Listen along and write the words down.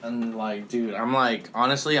And like, dude, I'm like,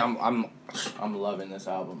 honestly, I'm loving this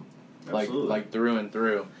album, like through and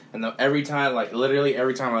through. And every time, like literally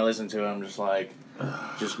every time I listen to it, I'm just like,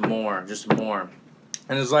 just more.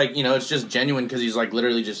 And it's like, you know, it's just genuine because he's like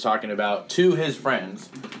literally just talking about to his friends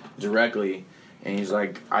directly, and he's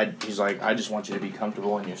like, I just want you to be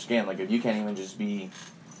comfortable in your skin. Like if you can't even just be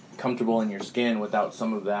comfortable in your skin without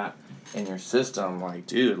some of that in your system, like,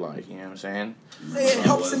 dude, like, you know what I'm saying? It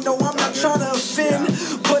helps to know I'm not trying to offend,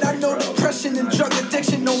 but I know depression and drug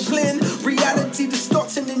addiction don't blend. Reality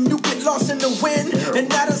distorts and then you get lost in the wind.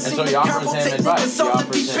 And I done seen the combo take niggas off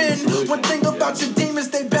the deep end. One thing about your demons,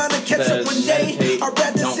 they bound to catch up one day. I'd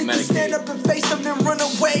rather see you stand up and face them than run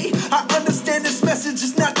away. I understand this message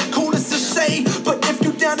is not the coolest to say, but if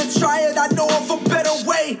you down to try it, I know of a better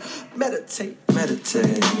way. Meditate,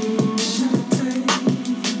 meditate, meditate,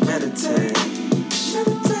 meditate,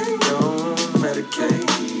 meditate. Don't medicate,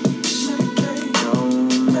 medicate. Don't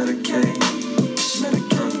medicate,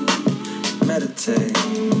 medicate. Meditate,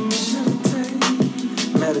 meditate,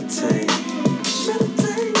 meditate,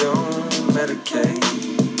 meditate. Don't medicate,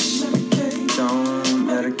 medicate. Don't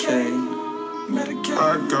medicate, medicate. I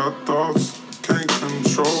got thoughts, can't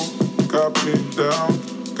control. Got me down,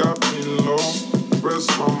 got me low. Rest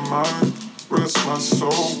my mind, rest my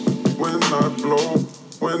soul. When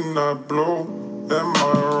I blow, am I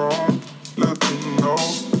wrong? Let me know.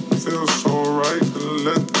 Feel so right to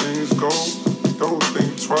let things go. Don't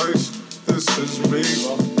think twice. This is me.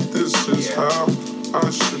 This is how I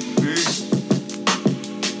should be.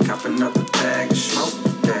 Cop another bag of smoke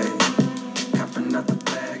today. Cop another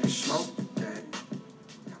bag of smoke today.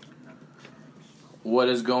 What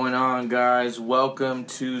is going on, guys? Welcome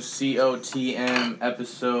to COTM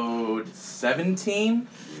episode 17?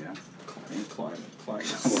 Yeah. Climb.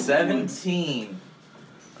 17.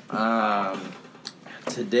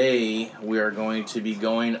 Today we are going to be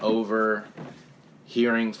going over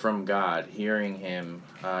hearing from God, hearing Him,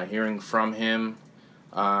 hearing from Him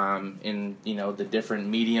in, you know, the different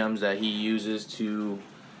mediums that He uses to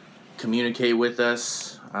communicate with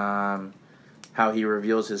us, how He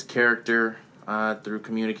reveals His character through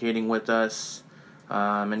communicating with us,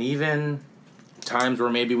 and even times where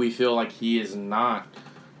maybe we feel like He is not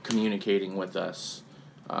communicating with us,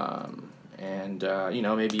 and you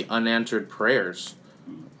know, maybe unanswered prayers.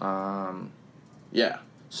 Yeah,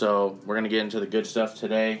 so we're gonna get into the good stuff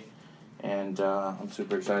today, and I'm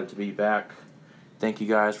super excited to be back. Thank you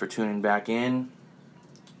guys for tuning back in.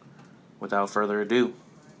 Without further ado,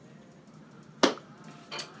 let's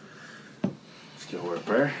get a word of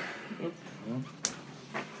prayer.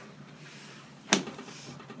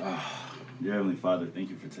 Dear Heavenly Father, thank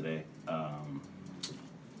you for today.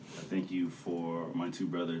 I thank you for my two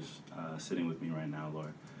brothers sitting with me right now,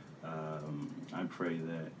 Lord. I pray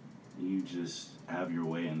that you just have your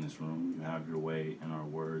way in this room. You have your way in our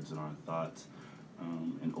words and our thoughts,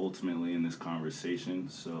 and ultimately in this conversation,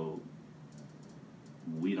 so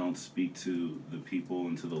we don't speak to the people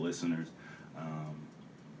and to the listeners,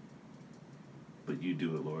 but you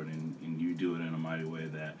do it, Lord, and you do it in a mighty way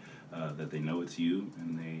that they know it's you,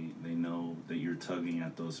 and they know that you're tugging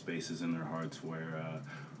at those spaces in their hearts where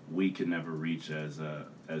we could never reach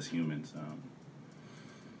as humans.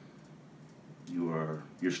 Your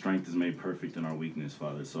strength is made perfect in our weakness,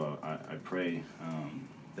 Father. So I pray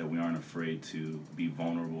that we aren't afraid to be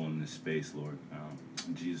vulnerable in this space, Lord.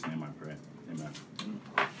 In Jesus' name I pray. Amen.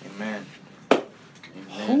 Amen.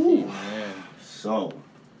 Amen. So,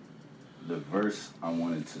 the verse I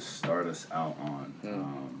wanted to start us out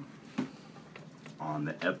on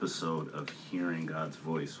the episode of hearing God's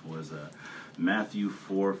voice was Matthew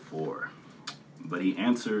 4:4. But he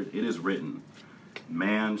answered, "It is written,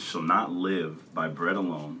 man shall not live by bread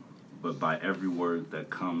alone, but by every word that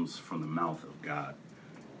comes from the mouth of God."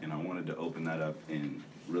 And I wanted to open that up and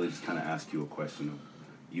really just kind of ask you a question of,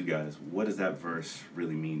 you guys, what does that verse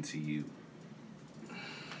really mean to you?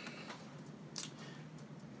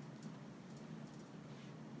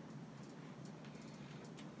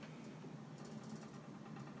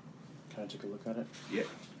 Can I take a look at it? Yeah,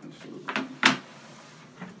 absolutely.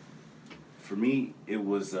 For me, it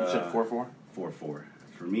was... You said 4:4? 4:4.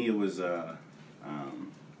 For me, it was... I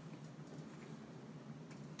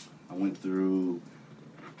went through...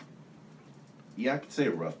 I could say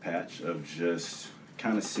a rough patch of just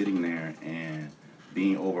kind of sitting there and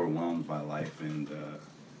being overwhelmed by life, and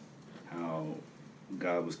how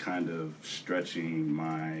God was kind of stretching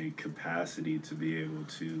my capacity to be able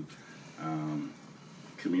to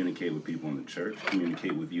communicate with people in the church,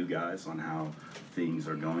 communicate with you guys on how things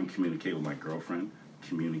are going, communicate with my girlfriend,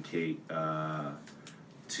 communicate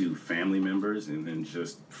to family members, and then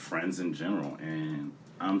just friends in general. And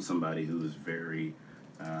I'm somebody who is very,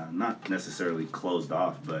 not necessarily closed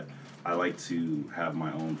off, but I like to have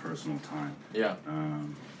my own personal time. Yeah.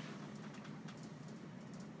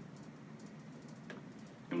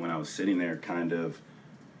 And when I was sitting there kind of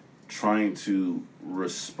trying to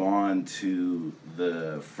respond to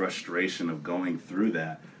the frustration of going through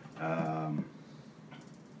that,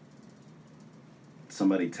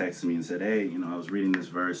 somebody texted me and said, hey, I was reading this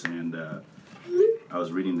verse and I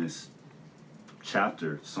was reading this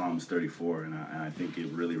chapter, Psalms 34, and I think it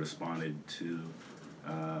really responded to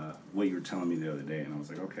what you were telling me the other day. And I was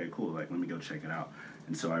like, okay, cool, like, let me go check it out.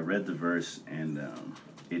 And so I read the verse, and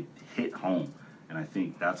it hit home. And I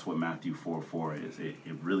think that's what Matthew 4:4 is. It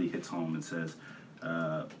really hits home. It says,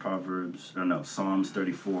 Psalms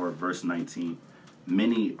 34, verse 19,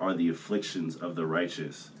 many are the afflictions of the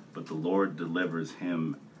righteous, but the Lord delivers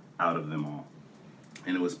him out of them all.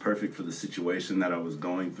 And it was perfect for the situation that I was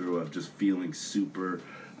going through of just feeling super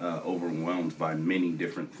overwhelmed by many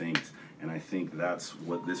different things. And I think that's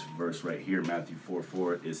what this verse right here, Matthew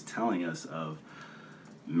 4:4, is telling us of.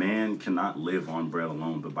 Man cannot live on bread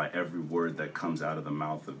alone, but by every word that comes out of the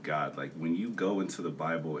mouth of God. Like, when you go into the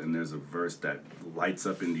Bible and there's a verse that lights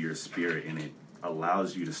up into your spirit and it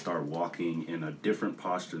allows you to start walking in a different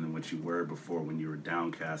posture than what you were before, when you were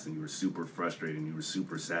downcast and you were super frustrated and you were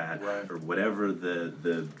super sad, right, or whatever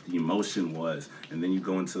the emotion was, and then you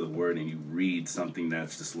go into the Word and you read something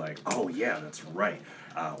that's just like, oh yeah, that's right,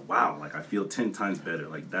 wow, like I feel 10 times better.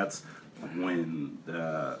 Like, that's when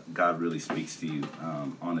God really speaks to you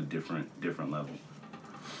on a different level.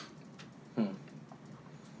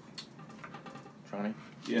 Johnny?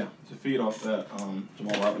 Yeah, to feed off that,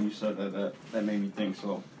 Jamal, right when you said that made me think.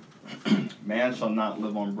 So, man shall not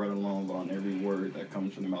live on bread alone, but on every word that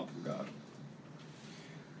comes from the mouth of God.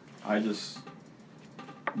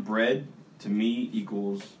 Bread to me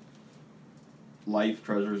equals life,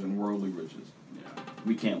 treasures, and worldly riches. Yeah.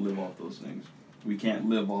 We can't live off those things. We can't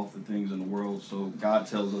live off the things in the world. So God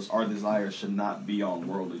tells us our desires should not be on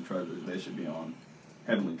worldly treasures. They should be on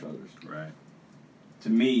heavenly treasures. Right. To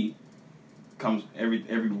me, comes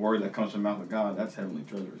every word that comes from the mouth of God, that's heavenly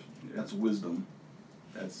treasures. Yeah. That's wisdom.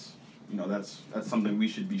 That's that's something we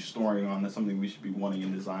should be storing on. That's something we should be wanting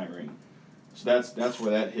and desiring. So that's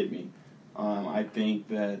where that hit me. I think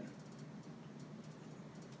that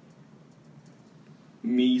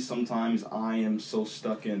sometimes I am so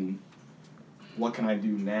stuck in what can I do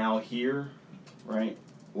now here, right?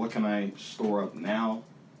 What can I store up now?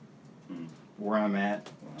 Where I'm at,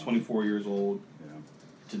 24 years old. Yeah.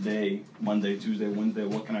 Today, Monday, Tuesday, Wednesday,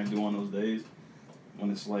 what can I do on those days?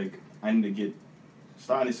 When it's like, I need to get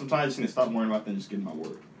started. Sometimes I just need to stop worrying about that and just get in my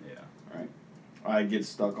word. Yeah. Right? I get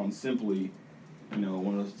stuck on simply,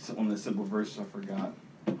 one of the simple verses. I forgot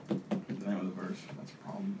the name of the verse. That's a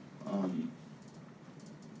problem.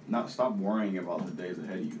 Not stop worrying about the days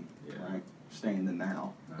ahead of you. Yeah. Right? Stay in the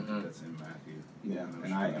now. I think that's in Matthew. Yeah,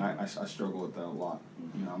 and I struggle with that a lot.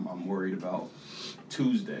 I'm worried about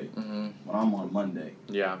Tuesday when I'm on Monday.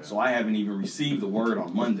 Yeah. So I haven't even received the word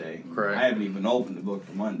on Monday. Correct. I haven't even opened the book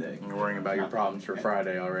for Monday. You're worrying about your problems for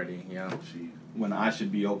Friday already. Yeah. When I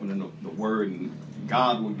should be opening the word, and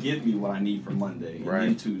God will give me what I need for Monday and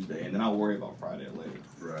then Tuesday, and then I'll worry about Friday later.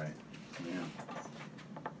 Right. Yeah.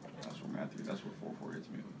 That's where 4:4 hits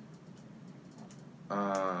me.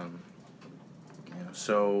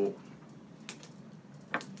 So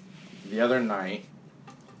the other night,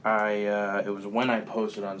 it was when I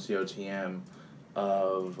posted on COTM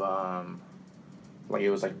of it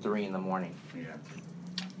was like 3 a.m. Yeah.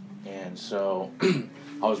 And so I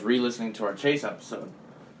was re-listening to our Chase episode.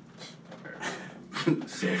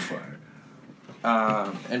 So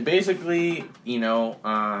far. And basically,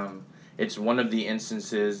 it's one of the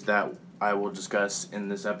instances that I will discuss in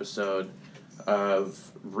this episode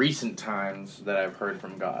of recent times that I've heard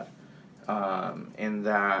from God. In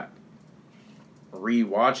that,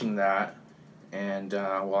 re-watching that, and,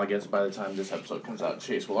 I guess by the time this episode comes out,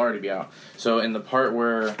 Chase will already be out. So in the part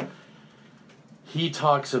where he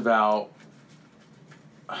talks about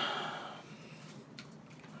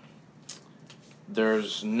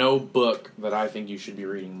there's no book that I think you should be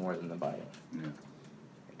reading more than the Bible. Yeah.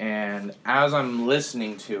 And as I'm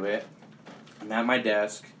listening to it, I'm at my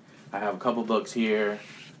desk. I have a couple books here.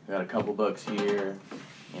 I got a couple books here.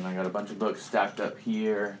 And I got a bunch of books stacked up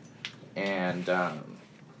here. And I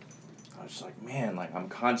was just like, man, I'm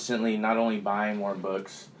constantly not only buying more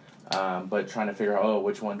books, but trying to figure out,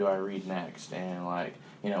 which one do I read next? And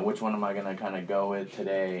which one am I going to kind of go with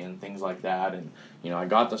today and things like that. And, I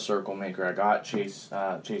got The Circle Maker. I got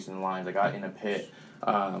Chasing the Lines. I got In a Pit,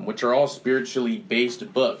 which are all spiritually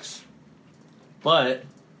based books. But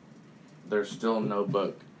there's still no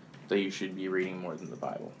book that you should be reading more than the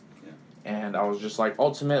Bible. Yeah. And I was just like,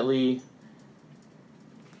 ultimately,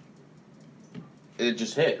 it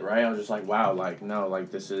just hit, right? I was just like, wow, like, no, like,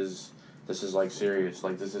 this is like serious.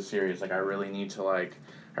 Like, this is serious. Like, I really need to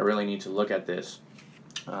look at this.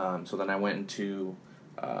 So then I went into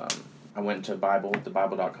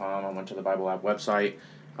thebible.com. I went to the Bible App website.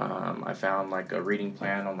 I found like a reading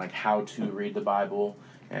plan on like how to read the Bible,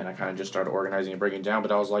 and I kind of just started organizing and breaking it down.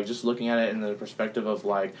 But I was like just looking at it in the perspective of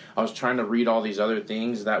like I was trying to read all these other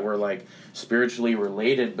things that were like spiritually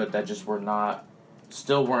related, but that just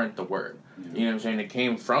still weren't the Word. Yeah. You know what I'm saying? It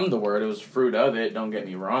came from the Word. It was fruit of it. Don't get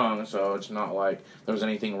me wrong. So it's not like there was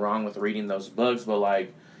anything wrong with reading those books, but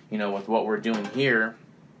like, you know, with what we're doing here,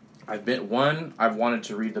 I've wanted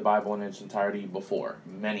to read the Bible in its entirety before,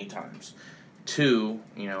 many times. 2,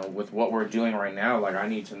 you know, with what we're doing right now, like, I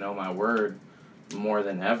need to know my Word more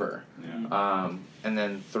than ever. Yeah. And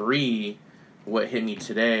then 3, what hit me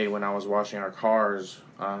today when I was washing our cars,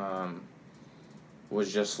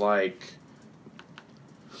 was just like,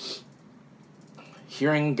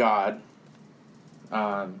 hearing God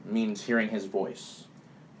means hearing His voice.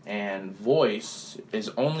 And voice is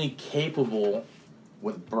only capable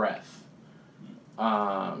with breath.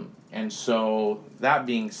 And so, that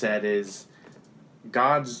being said, is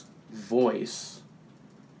God's voice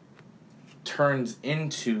turns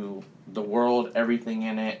into the world, everything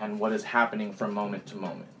in it, and what is happening from moment to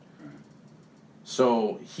moment.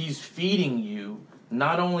 So He's feeding you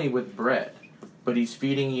not only with bread, but He's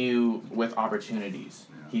feeding you with opportunities.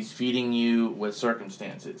 He's feeding you with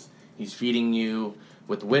circumstances. He's feeding you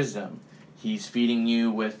with wisdom. He's feeding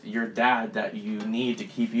you with your dad that you need to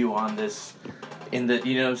keep you on this, you know what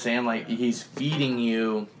I'm saying? Like, He's feeding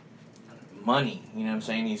you money, you know what I'm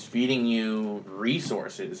saying? He's feeding you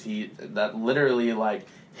resources. That literally, like,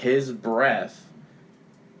 His breath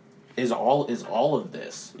is all of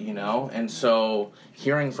this, you know? And so,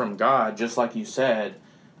 hearing from God, just like you said,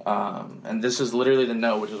 and this is literally the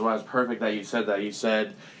note, which is why it's perfect that you said that. You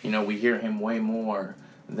said, you know, we hear Him way more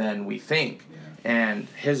than we think. Yeah. And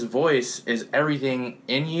His voice is everything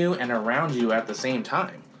in you and around you at the same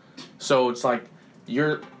time. So it's like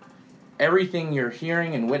everything you're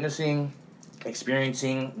hearing and witnessing,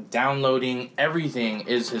 experiencing, downloading, everything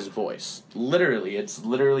is His voice.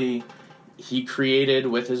 Literally, He created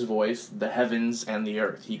with His voice the heavens and the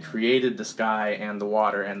earth. He created the sky and the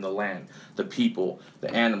water and the land, the people,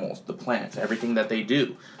 the animals, the plants, everything that they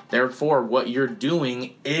do. Therefore, what you're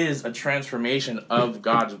doing is a transformation of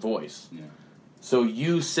God's voice. Yeah. So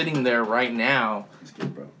you sitting there right now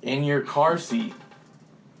in your car seat,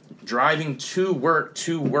 driving to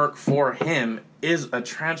work for Him, is a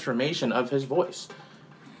transformation of His voice.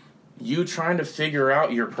 You trying to figure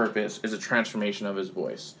out your purpose is a transformation of His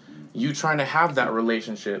voice. You trying to have that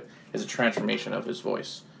relationship is a transformation of His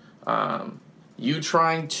voice. You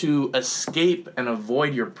trying to escape and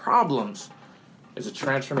avoid your problems is a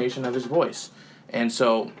transformation of His voice. And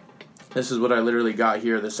so, this is what I literally got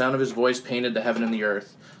here. The sound of His voice painted the heaven and the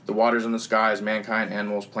earth, the waters and the skies, mankind,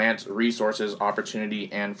 animals, plants, resources,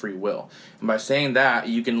 opportunity, and free will. And by saying that,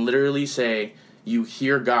 you can literally say you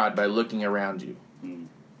hear God by looking around you.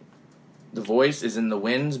 The voice is in the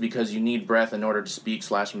winds because you need breath in order to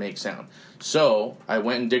speak/make sound. So, I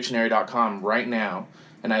went in dictionary.com right now,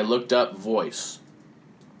 and I looked up voice.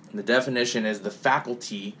 The definition is the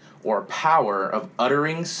faculty or power of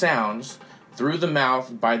uttering sounds through the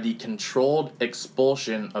mouth by the controlled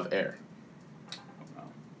expulsion of air.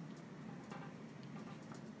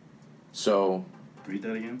 So, read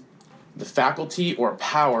that again. The faculty or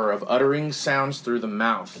power of uttering sounds through the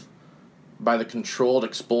mouth by the controlled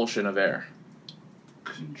expulsion of air.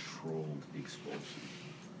 Controlled expulsion.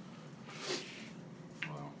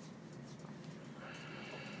 Wow.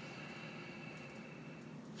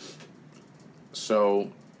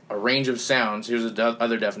 So, a range of sounds, here's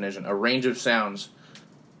other definition, a range of sounds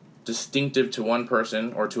distinctive to one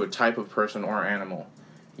person or to a type of person or animal.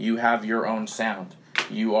 You have your own sound.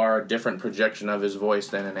 You are a different projection of His voice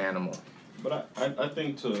than an animal. But I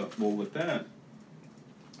think with that,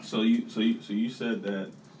 so you said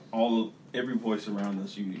that every voice around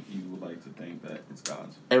us, you would like to think that it's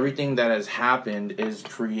God's. Everything that has happened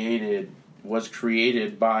was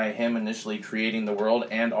created by Him initially creating the world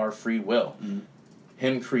and our free will. Mm-hmm.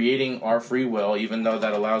 Him creating our free will, even though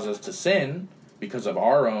that allows us to sin because of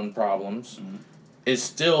our own problems, mm-hmm. is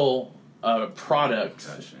still a product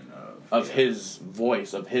of His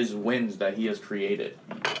voice, of His winds that He has created.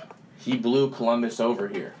 He blew Columbus over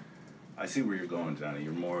here. I see where you're going, Johnny.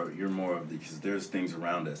 You're more of because there's things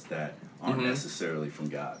around us that aren't mm-hmm. necessarily from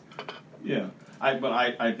God. Yeah.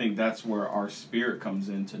 I think that's where our spirit comes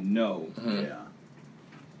in to know. Mm-hmm. Yeah.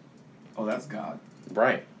 Oh, that's God.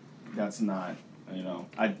 Right. That's not.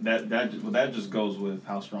 That just goes with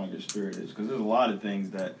how strong your spirit is, because there's a lot of things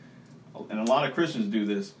that, and a lot of Christians do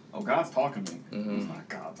this. Oh, God's talking to me. Mm-hmm. It's not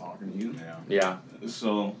God talking to you. Yeah.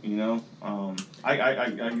 So I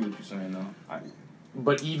get what you're saying though.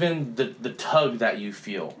 But even the tug that you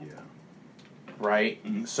feel, Yeah. right?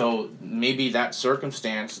 Mm-hmm. So maybe that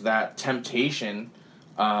circumstance, that temptation,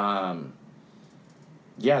 that's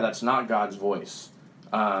not God's voice.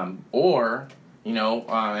 Or,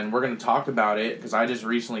 and we're going to talk about it because I just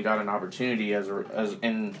recently got an opportunity as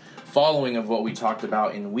in following of what we talked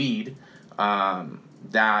about in Weed,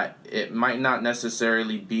 that it might not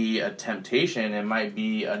necessarily be a temptation. It might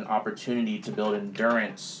be an opportunity to build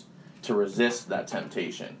endurance to resist that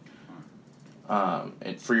temptation.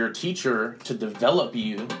 And for your teacher to develop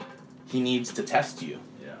you, he needs to test you.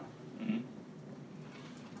 Yeah. Mm-hmm.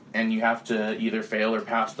 And you have to either fail or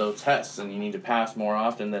pass those tests, and you need to pass more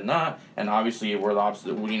often than not. And obviously, we're the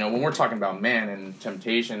opposite. When we're talking about man and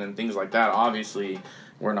temptation and things like that, obviously,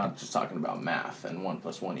 we're not just talking about math and 1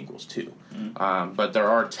 + 1 = 2. Mm-hmm. But there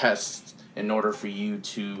are tests in order for you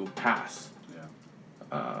to pass. Yeah.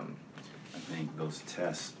 I think those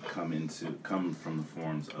tests come from the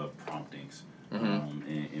forms of promptings,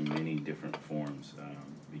 in many different forms,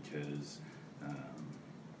 because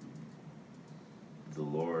the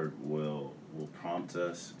Lord will prompt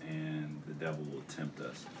us and the devil will tempt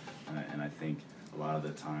us, and I think a lot of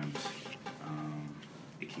the times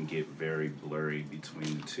it can get very blurry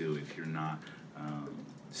between the two if you're not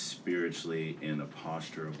spiritually in a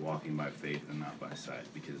posture of walking by faith and not by sight,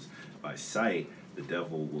 because by sight the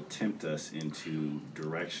devil will tempt us into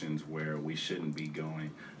directions where we shouldn't be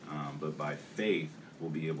going, but by faith we'll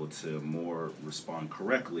be able to more respond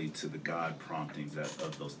correctly to the God promptings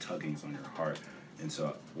of those tuggings on your heart. And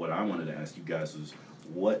so what I wanted to ask you guys was,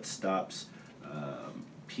 what stops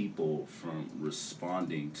people from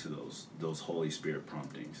responding to those Holy Spirit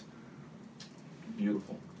promptings?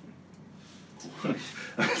 Beautiful.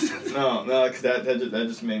 no, because that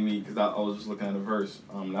just made me, because I was just looking at a verse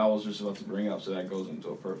that I was just about to bring up, so that goes into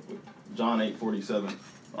it perfectly. John 8:47,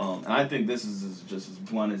 and I think this is just as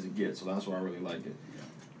blunt as it gets, so that's why I really like it.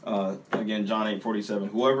 Again, John 8:47.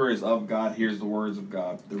 Whoever is of God hears the words of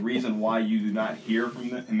God. The reason why you do not hear from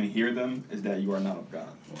them and hear them is that you are not of God.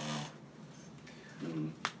 Wow.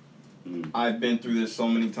 Mm-hmm. I've been through this so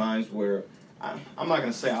many times where I'm not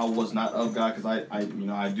gonna say I was not of God, because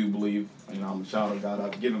I do believe, I'm a child of God.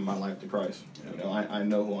 I've given my life to Christ. I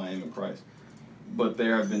know who I am in Christ. But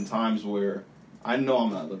there have been times where I know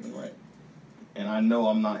I'm not living right, and I know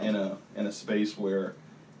I'm not in a space where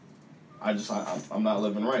I'm not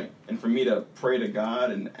living right. And for me to pray to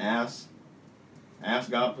God and ask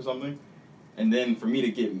God for something, and then for me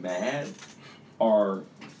to get mad or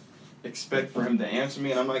expect for him to answer me,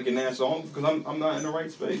 and I'm not getting answered on because I'm not in the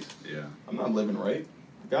right space. Yeah. I'm not living right.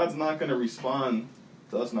 God's not going to respond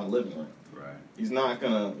to us not living right. Right. He's not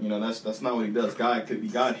going to, that's not what he does. God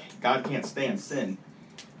can't stand sin.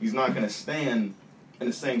 He's not going to stand in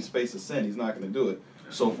the same space as sin. He's not going to do it.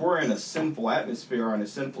 So if we're in a sinful atmosphere or in a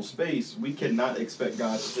sinful space, we cannot expect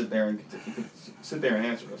God to sit there and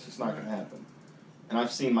answer us. It's not going to happen. And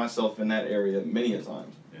I've seen myself in that area many a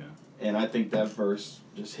times. Yeah. And I think that verse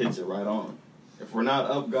just hits it right on. If we're not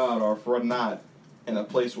of God, or if we're not in a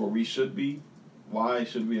place where we should be, why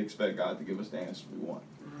should we expect God to give us the answer we want?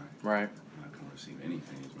 Right. I'm not going to receive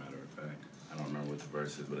anything, as a matter of fact. I don't remember what the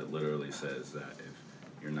verse is, but it literally says that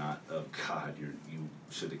if you're not of God, you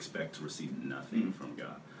should expect to receive nothing from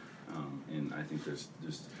God. And I think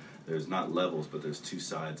there's not levels, but there's two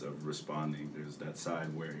sides of responding. There's that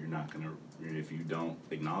side where you're not going to, if you don't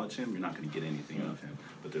acknowledge him, you're not going to get anything of him.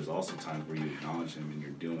 But there's also times where you acknowledge him and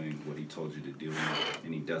you're doing what he told you to do,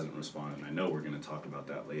 and he doesn't respond. And I know we're going to talk about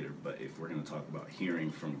that later, but if we're going to talk about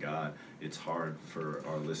hearing from God, it's hard for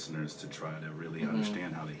our listeners to try to really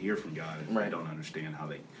understand how to hear from God if they don't understand how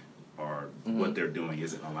they are, what they're doing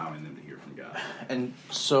isn't allowing them to hear from God. And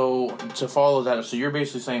so to follow that, so you're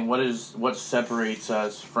basically saying what separates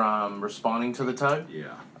us from responding to the tug?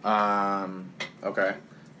 Yeah. Okay.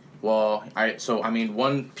 Well,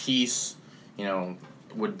 one piece,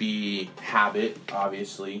 would be habit,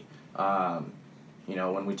 obviously.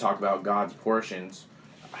 When we talk about God's portions,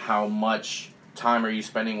 how much time are you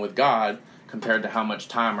spending with God compared to how much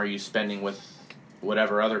time are you spending with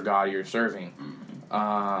whatever other God you're serving?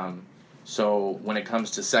 So when it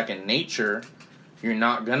comes to second nature, you're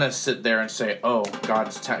not gonna sit there and say, "Oh,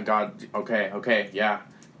 God, okay, yeah,"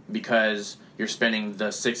 because you're spending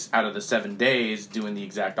the 6 out of the 7 days doing the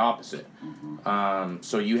exact opposite.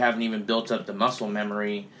 So you haven't even built up the muscle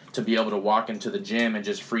memory to be able to walk into the gym and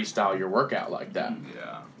just freestyle your workout like that.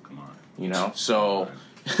 Yeah, come on. You know, so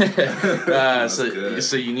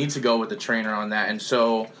so you need to go with the trainer on that. And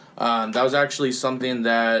so that was actually something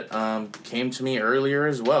that came to me earlier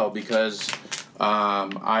as well, because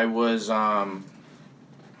I was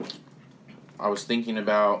thinking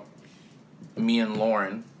about me and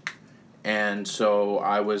Lauren, and so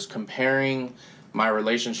I was comparing my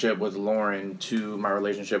relationship with Lauren to my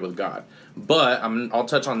relationship with God. But I'll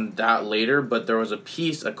touch on that later, but there was a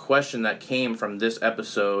question that came from this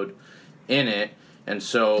episode in it, and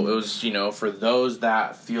so it was, for those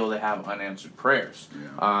that feel they have unanswered prayers.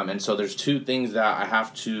 Yeah. And so there's two things that I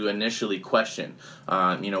have to initially question.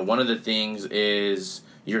 One of the things is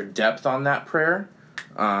your depth on that prayer.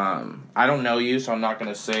 I don't know you, so I'm not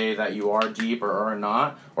going to say that you are deep or are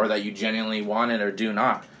not, or that you genuinely want it or do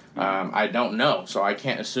not. I don't know, so I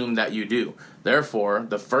can't assume that you do. Therefore,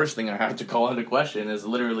 the first thing I have to call into question is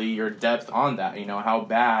literally your depth on that. How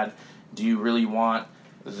bad do you really want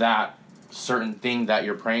that certain thing that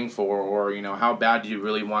you're praying for, or how bad do you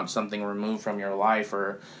really want something removed from your life,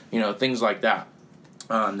 or things like that.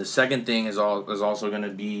 The second thing is also going to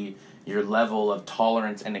be your level of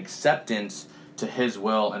tolerance and acceptance to His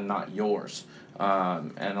will and not yours.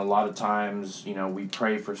 And a lot of times, we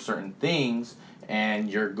pray for certain things, and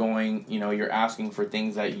you're asking for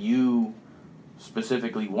things that you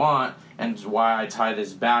specifically want. And why I tie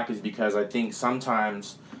this back is because I think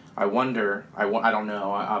sometimes I wonder, I don't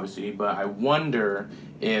know, obviously, but I wonder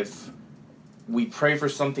if we pray for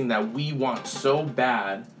something that we want so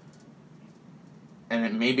bad,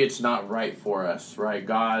 and maybe it's not right for us, right?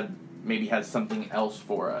 God maybe has something else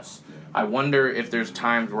for us. Yeah. I wonder if there's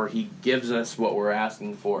times where He gives us what we're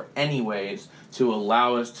asking for anyways, to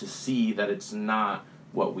allow us to see that it's not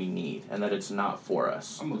what we need and that it's not for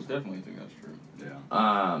us. I most definitely think that's true.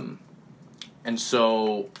 Yeah. And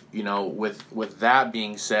so, with that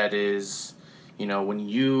being said, is, when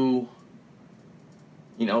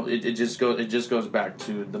it just goes back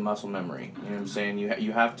to the muscle memory. You know what I'm saying?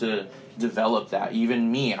 You have to develop that.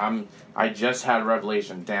 Even me, I just had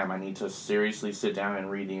revelation. Damn, I need to seriously sit down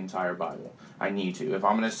and read the entire Bible. I need to. If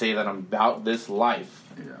I'm going to say that I'm about this life,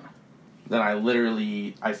 then I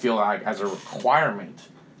feel like as a requirement,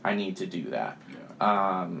 I need to do that.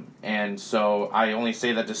 Yeah. And so I only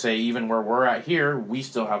say that to say, even where we're at here, we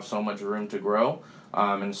still have so much room to grow,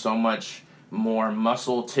 and so much more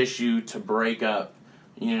muscle tissue to break up.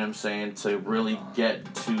 You know what I'm saying? To really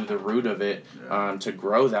get to the root of it, to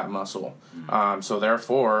grow that muscle. So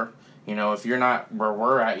therefore, if you're not where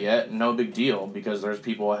we're at yet, no big deal, because there's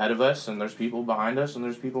people ahead of us, and there's people behind us, and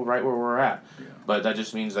there's people right where we're at. Yeah. But that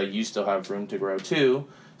just means that you still have room to grow too.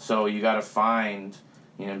 So you got to find,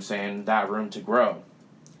 that room to grow.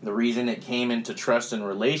 The reason it came into trust and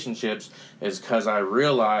relationships is because I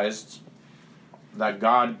realized that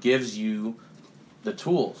God gives you the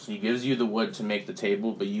tools. He gives you the wood to make the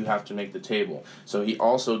table, but you have to make the table. So He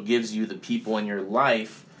also gives you the people in your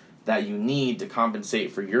life that you need to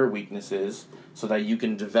compensate for your weaknesses, so that you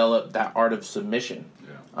can develop that art of submission.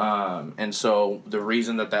 Yeah. And so the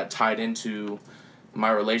reason that tied into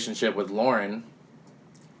my relationship with Lauren,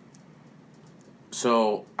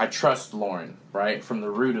 so I trust Lauren, right, from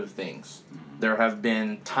the root of things. Mm-hmm. There have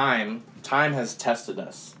been time has tested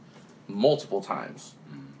us multiple times.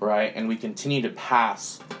 Right? And we continue to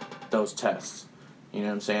pass those tests. You know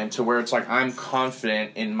what I'm saying? To where it's like I'm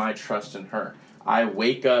confident in my trust in her. I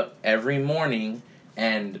wake up every morning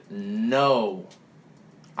and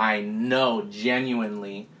I know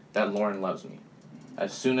genuinely that Lauren loves me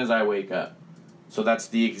as soon as I wake up. So that's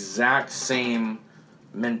the exact same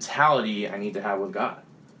mentality I need to have with God.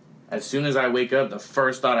 As soon as I wake up, the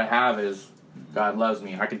first thought I have is, God loves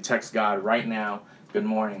me. I can text God right now, good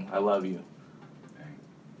morning, I love you.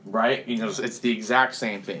 Right? It's the exact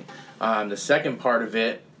same thing. The second part of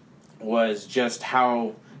it was just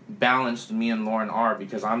how balanced me and Lauren are,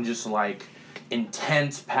 because I'm just like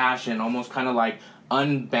intense passion, almost kind of like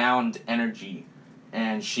unbound energy.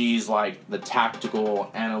 And she's like the tactical,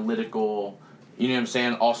 analytical, you know what I'm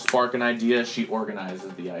saying? I'll spark an idea, she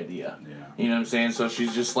organizes the idea. Yeah. You know what I'm saying? So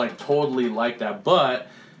she's just like totally like that. But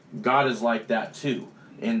God is like that too,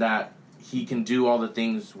 in that He can do all the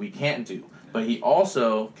things we can't do. But He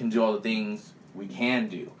also can do all the things we can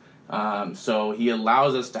do. So He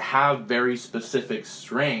allows us to have very specific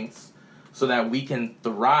strengths so that we can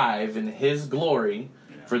thrive in His glory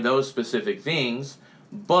for those specific things,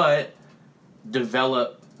 but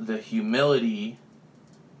develop the humility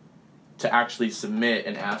to actually submit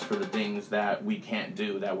and ask for the things that we can't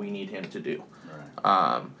do, that we need Him to do.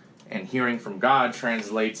 Right. And hearing from God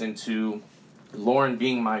translates into Lauren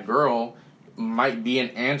being my girl might be an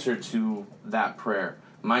answer to that prayer,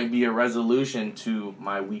 might be a resolution to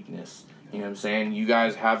my weakness. You know what I'm saying? You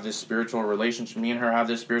guys have this spiritual relationship. Me and her have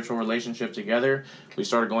this spiritual relationship together. We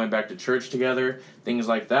started going back to church together, things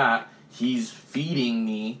like that. He's feeding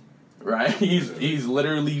me, right? He's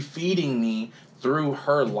literally feeding me through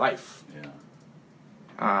her life.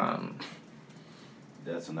 Yeah.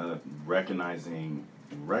 That's another, recognizing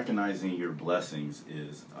your blessings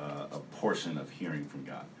is a portion of hearing from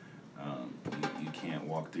God. You can't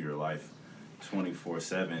walk through your life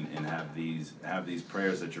 24/7 and have these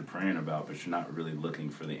prayers that you're praying about, but you're not really looking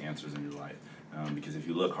for the answers in your life. Because if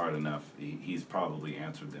you look hard enough, he's probably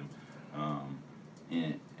answered them.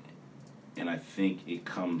 And I think it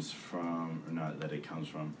comes from, or not that it comes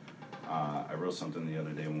from, I wrote something the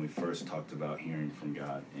other day when we first talked about hearing from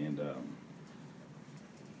God, and it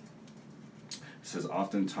says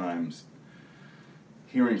oftentimes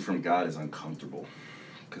hearing from God is uncomfortable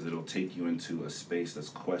because it'll take you into a space that's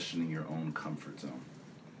questioning your own comfort zone.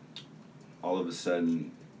 All of a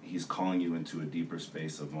sudden, he's calling you into a deeper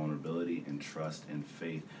space of vulnerability and trust and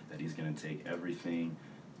faith that he's going to take everything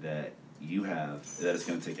that you have, that it's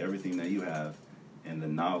going to take everything that you have and the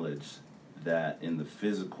knowledge that in the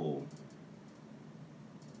physical,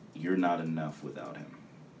 you're not enough without him.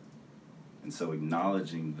 And so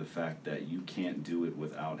acknowledging the fact that you can't do it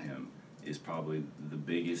without him is probably the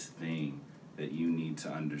biggest thing that you need to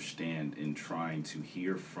understand in trying to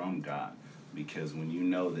hear from God. Because when you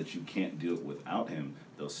know that you can't do it without him,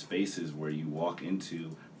 those spaces where you walk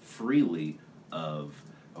into freely of,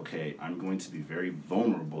 okay, I'm going to be very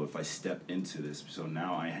vulnerable if I step into this. So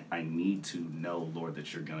now I need to know, Lord,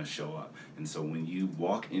 that you're going to show up. And so when you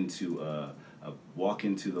walk into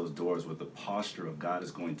those doors with the posture of God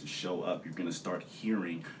is going to show up, you're going to start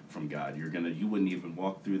hearing from God. You wouldn't even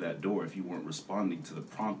walk through that door if you weren't responding to the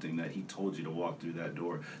prompting that he told you to walk through that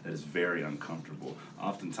door. That is very uncomfortable.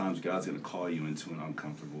 Oftentimes, God's going to call you into an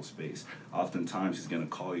uncomfortable space. Oftentimes, he's going to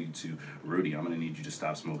call you to, Rudy, I'm going to need you to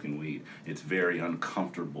stop smoking weed. It's very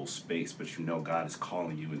uncomfortable space, but you know God is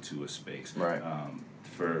calling you into a space. Right.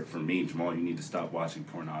 For me, Jamal, you need to stop watching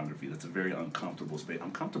pornography. That's a very uncomfortable space.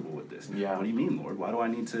 I'm comfortable with this. Yeah. What do you mean, Lord? Why do I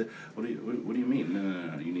need to? What do you mean?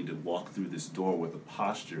 No. You need to walk through this door with a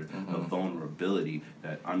posture of vulnerability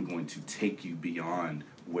that I'm going to take you beyond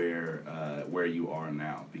where you are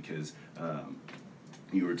now. Because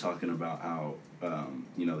you were talking about how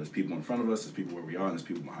there's people in front of us, there's people where we are, and there's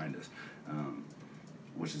people behind us.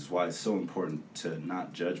 Which is why it's so important to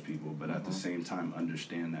not judge people, but at the same time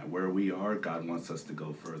understand that where we are, God wants us to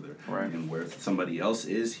go further. Right. And where somebody else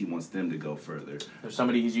is, he wants them to go further. There's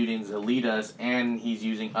somebody he's using to lead us, and he's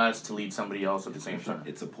using us to lead somebody else at the same time.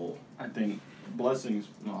 It's a pull. I think blessings,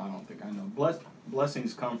 no, I don't think I know.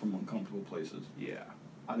 Blessings come from uncomfortable places. Yeah.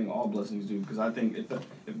 I think all blessings do, because I think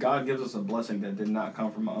if God gives us a blessing that did not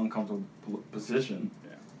come from an uncomfortable position,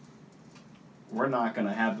 we're not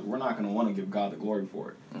gonna want to give God the glory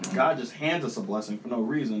for it. If God just hands us a blessing for no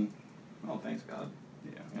reason, oh, thanks God.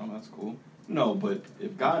 Yeah, that's cool. No, but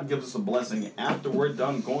if God gives us a blessing after we're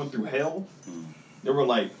done going through hell, then we're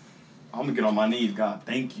like, I'm gonna get on my knees, God,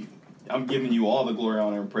 thank you. I'm giving you all the glory,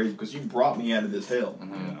 honor, and praise because you brought me out of this hell.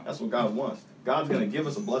 That's what God wants. God's gonna give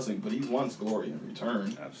us a blessing, but he wants glory in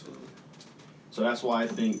return. Absolutely. So that's why I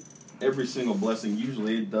think every single blessing,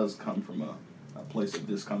 usually it does come from a place of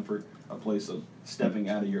discomfort, a place of stepping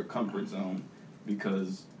out of your comfort zone,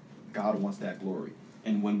 because God wants that glory.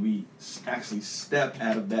 And when we actually step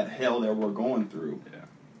out of that hell that we're going through,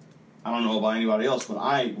 I don't know about anybody else, but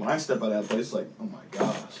when I step out of that place, it's like, oh my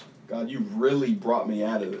gosh, God, you really brought me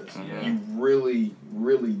out of this. You really,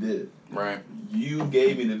 really did. Right. You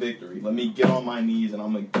gave me the victory. Let me get on my knees, and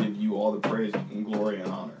I'm going to give you all the praise and glory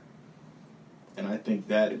and honor. And I think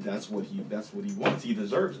that's what he wants. He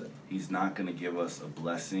deserves it. He's not going to give us a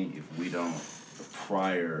blessing if we don't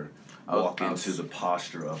walk into the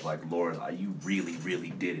posture of like, Lord, you really,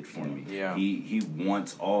 really did it for me. Yeah. He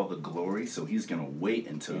wants all the glory, so he's going to wait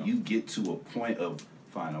until you get to a point of,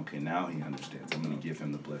 fine, okay, now he understands. I'm going to give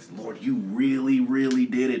him the blessing. Lord, you really, really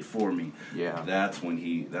did it for me. Yeah. That's when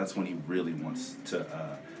he really wants to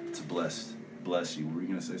bless you. Were you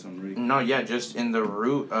going to say something, Rudy? No, yeah, just in the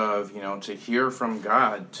root of, to hear from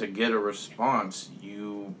God, to get a response,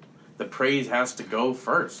 the praise has to go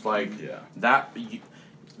first. Like, that,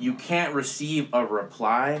 you can't receive a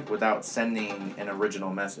reply without sending an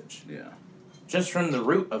original message. Yeah. just from the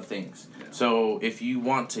root of things. Yeah. So if you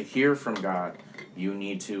want to hear from God, you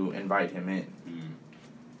need to invite him in.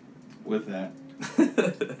 With that,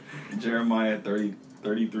 Jeremiah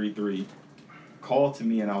 33:3, call to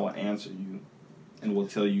me and I will answer you and will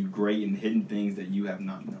tell you great and hidden things that you have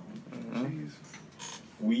not known. Jeez.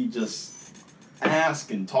 We just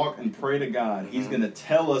ask and talk and pray to God. He's going to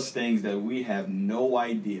tell us things that we have no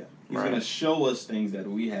idea. He's going to show us things that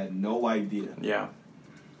we had no idea. Yeah.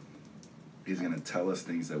 He's going to tell us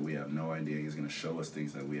things that we have no idea. He's going to show us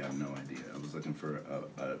things that we have no idea. I was looking for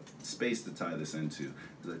a space to tie this into.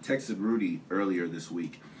 I texted Rudy earlier this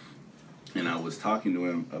week, and I was talking to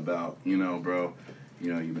him about, bro,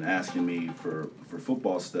 you've been asking me for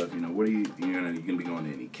football stuff. What are you going to be going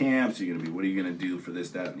to any camps? What are you going to do for this,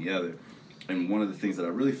 that, and the other? And one of the things that I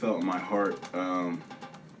really felt in my heart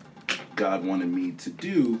God wanted me to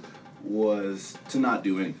do was to not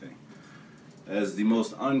do anything. As the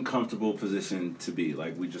most uncomfortable position to be.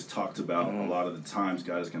 Like we just talked about, a lot of the times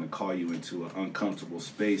God is going to call you into an uncomfortable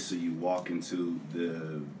space, so you walk into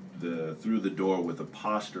through the door with a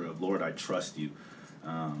posture of, Lord, I trust you.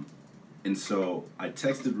 And so I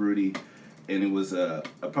texted Rudy, and it was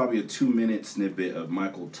probably a 2-minute snippet of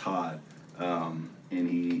Michael Todd, and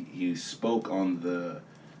he spoke on the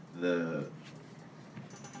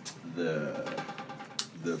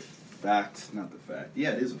fact, not the fact,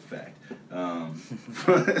 yeah, it is a fact,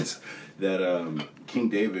 that King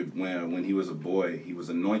David, when he was a boy, he was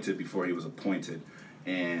anointed before he was appointed,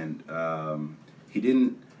 and he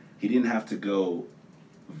didn't have to go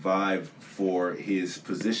vie for his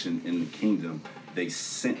position in the kingdom. They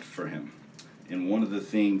sent for him. And one of the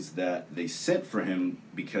things that they sent for him,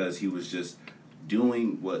 because he was just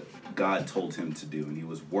doing what God told him to do, and he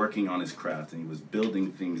was working on his craft, and he was building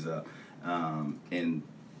things up. And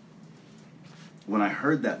when I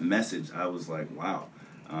heard that message, I was like, wow,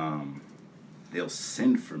 they'll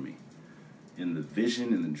send for me. In the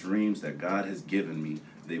vision and the dreams that God has given me,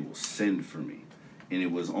 they will send for me. And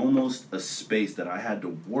it was almost a space that I had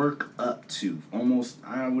to work up to.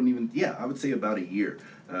 I would say about a year.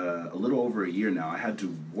 A little over a year now. I had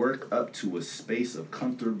to work up to a space of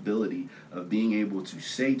comfortability of being able to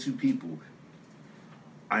say to people,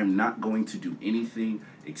 I'm not going to do anything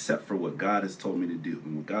except for what God has told me to do.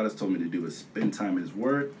 And what God has told me to do is spend time in His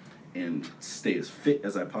Word and stay as fit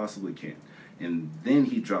as I possibly can. And then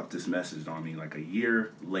He dropped this message on me like a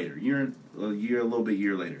year later. A little bit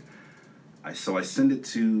later. I send it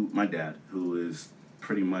to my dad, who is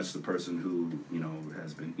pretty much the person who,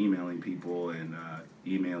 has been emailing people and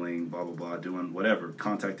emailing, blah, blah, blah, doing whatever,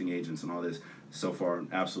 contacting agents and all this. So far,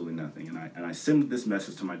 absolutely nothing. And I send this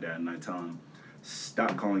message to my dad, and I tell him,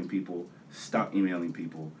 stop calling people, stop emailing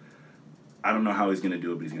people. I don't know how he's going to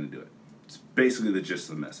do it, but he's going to do it. It's basically the gist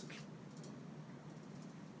of the message.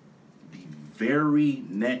 The very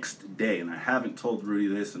next day, and I haven't told Rudy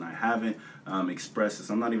this, and I haven't expressed this.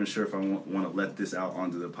 I'm not even sure if I want to let this out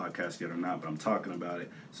onto the podcast yet or not, but I'm talking about it,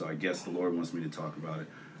 so I guess the Lord wants me to talk about it.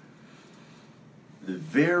 The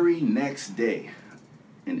very next day,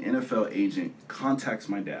 an NFL agent contacts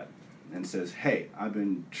my dad and says, hey, I've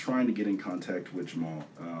been trying to get in contact with Jamal.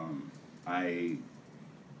 I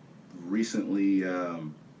recently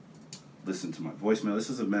listened to my voicemail. This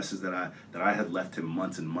is a message that I had left him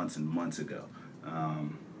months and months and months ago.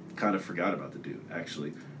 Kind of forgot about the dude,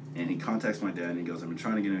 actually. And he contacts my dad, and he goes, I've been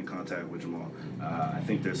trying to get in contact with Jamal. I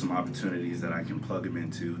think there's some opportunities that I can plug him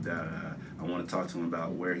into that I want to talk to him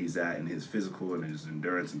about where he's at in his physical and his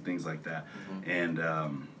endurance and things like that.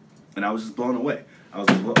 Mm-hmm. And I was just blown away. I was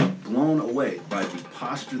blown away by the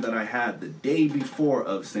posture that I had the day before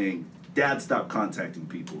of saying, Dad, stop contacting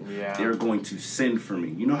people. Yeah. They're going to send for me.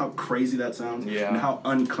 You know how crazy that sounds? Yeah. And how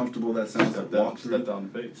uncomfortable that sounds? Stepped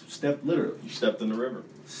on the face. Literally. You stepped in the river.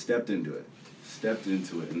 Stepped into it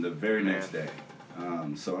in the very next day.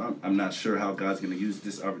 So I'm not sure how God's going to use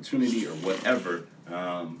this opportunity or whatever,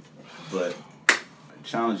 but I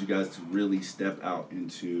challenge you guys to really step out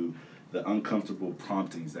into the uncomfortable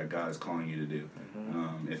promptings that God is calling you to do.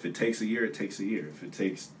 Mm-hmm. If it takes a year, it takes a year. If it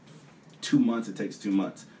takes 2 months, it takes 2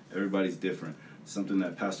 months. Everybody's different. Something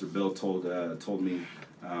that Pastor Bill told me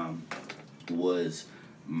was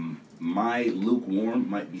my lukewarm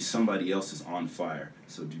might be somebody else's on fire.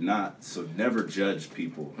 So never judge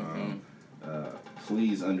people.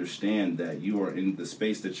 Please understand that you are in the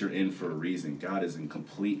space that you're in for a reason. God is in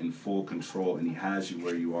complete and full control, and He has you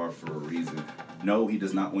where you are for a reason. No, He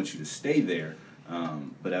does not want you to stay there,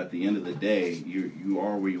 but at the end of the day, you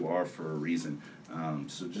are where you are for a reason.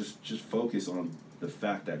 So just focus on the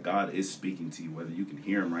fact that God is speaking to you, whether you can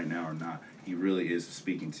hear Him right now or not. He really is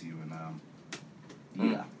speaking to you, and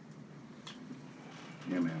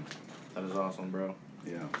yeah, man. That is awesome, bro.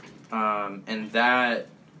 Yeah. And that,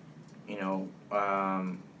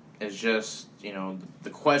 is just, the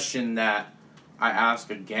question that I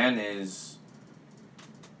ask again is,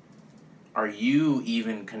 are you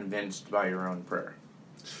even convinced by your own prayer?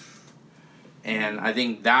 And I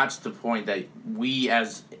think that's the point that we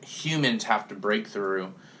as humans have to break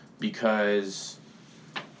through, because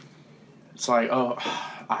it's like, oh,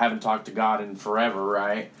 I haven't talked to God in forever,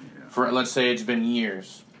 right? Yeah. For let's say it's been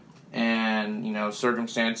years, and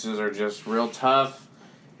circumstances are just real tough,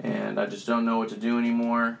 and I just don't know what to do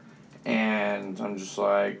anymore, and I'm just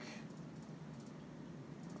like,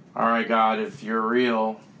 all right, God, if you're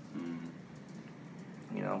real,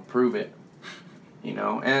 prove it.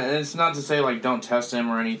 And it's not to say like don't test him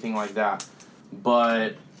or anything like that,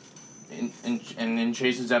 but in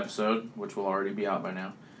Chase's episode, which will already be out by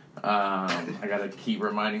now, I gotta keep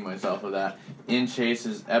reminding myself of that. In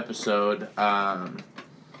Chase's episode, I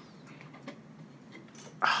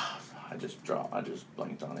just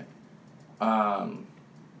blanked on it. Oh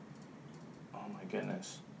my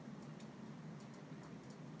goodness.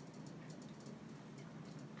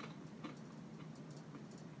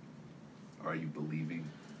 Are you believing?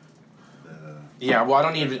 Yeah, well, I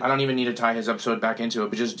don't even need to tie his episode back into it,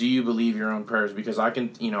 but just, do you believe your own prayers? Because I can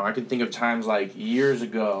think of times like years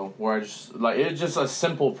ago where it's just a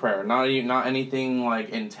simple prayer, not anything like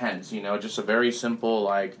intense, just a very simple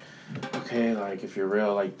like, okay, like if you're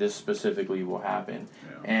real, like this specifically will happen,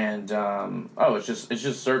 and it's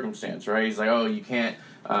just circumstance, right? He's like, oh, you can't,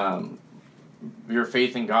 your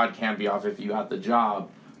faith in God can't be off if you got the job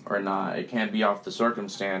or not. It can't be off the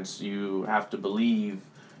circumstance. You have to believe,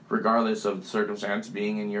 regardless of the circumstance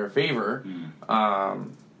being in your favor,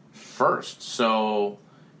 first. So,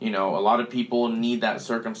 a lot of people need that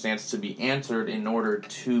circumstance to be answered in order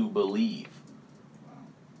to believe.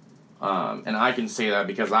 And I can say that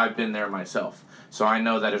because I've been there myself. So I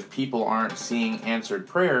know that if people aren't seeing answered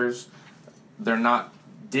prayers, they're not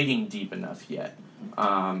digging deep enough yet.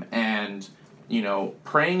 And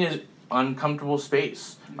praying is uncomfortable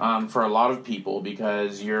space for a lot of people,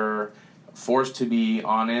 because you're forced to be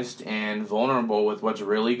honest and vulnerable with what's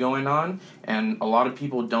really going on, and a lot of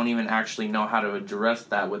people don't even actually know how to address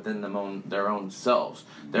that within their own selves.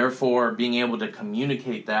 Therefore, being able to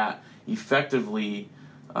communicate that effectively,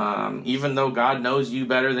 even though God knows you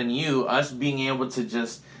better than you, us being able to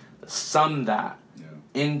just sum that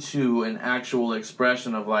into an actual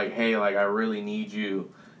expression of like, hey, like I really need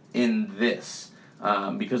you in this,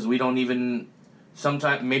 because we don't even,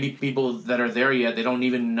 sometimes maybe people that are there yet, they don't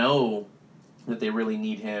even know that they really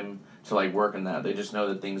need him to like work in that. They just know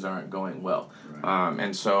that things aren't going well. Right.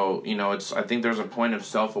 And so, I think there's a point of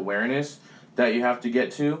self-awareness that you have to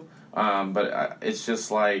get to. But it's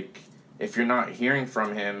just like, if you're not hearing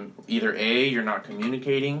from him, either A, you're not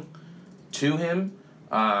communicating to him,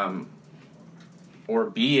 or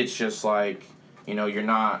B, it's just like, you're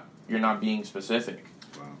not being specific.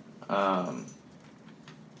 Wow.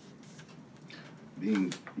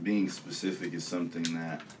 Being specific is something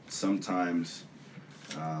that sometimes,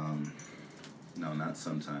 no, not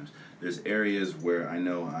sometimes. There's areas where I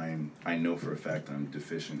know for a fact I'm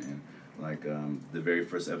deficient in. Like the very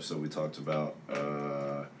first episode we talked about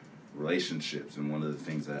relationships, and one of the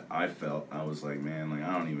things that I felt, I was like, man, like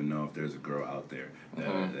I don't even know if there's a girl out there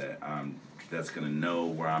that's gonna know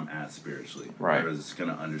where I'm at spiritually, right? Or that's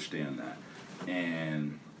gonna understand that,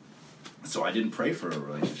 and so I didn't pray for a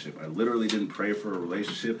relationship. I literally didn't pray for a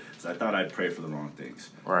relationship because I thought I'd pray for the wrong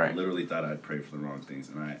things. Right. I literally thought I'd pray for the wrong things.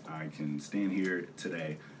 And I can stand here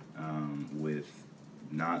today with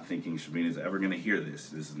not thinking Shabina's ever going to hear this.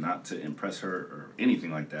 This is not to impress her or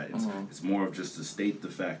anything like that. It's more of just to state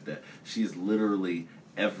the fact that she is literally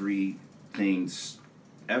everything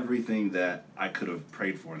that I could have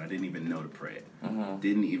prayed for, and I didn't even know to pray it.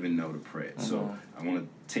 Didn't even know to pray it. So I want to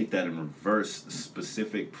take that and reverse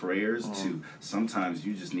specific prayers to, sometimes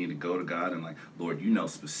you just need to go to God and like, Lord, you know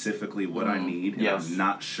specifically what I need, and I'm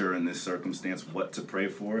not sure in this circumstance what to pray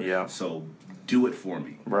for. Yeah. So do it for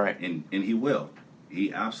me. Right. And he will.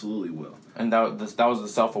 He absolutely will. And that was the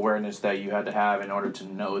self-awareness that you had to have in order to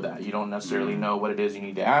know that. You don't necessarily know what it is you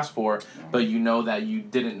need to ask for, but you know that you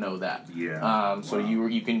didn't know that. Yeah. So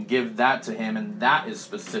you can give that to him, and that is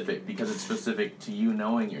specific because it's specific to you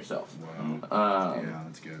knowing yourself. Wow. Yeah,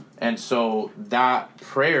 that's good. And so that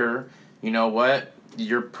prayer, you know what?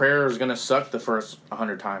 Your prayer is going to suck the first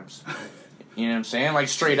 100 times. You know what I'm saying? Like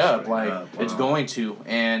straight up. It's going to.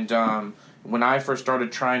 And when I first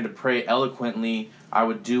started trying to pray eloquently, I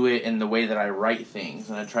would do it in the way that I write things,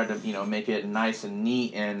 and I tried to, make it nice and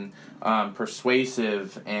neat and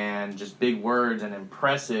persuasive and just big words and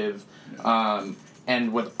impressive.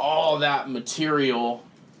 And with all that material,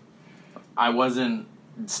 I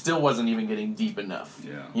still wasn't even getting deep enough.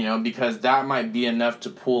 Yeah. Because that might be enough to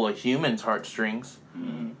pull a human's heartstrings,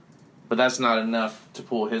 but that's not enough to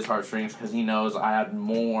pull his heartstrings because he knows I had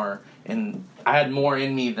more in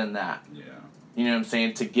me than that. Yeah. you know what I'm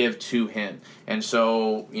saying, to give to him. And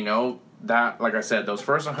so, you know, that, like I said, those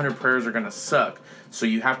first 100 prayers are going to suck. So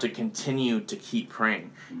you have to continue to keep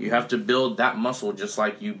praying. You have to build that muscle just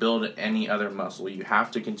like you build any other muscle. You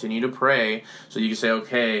have to continue to pray so you can say,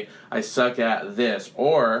 okay, I suck at this,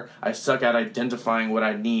 or I suck at identifying what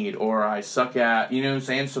I need, or I suck at, you know what I'm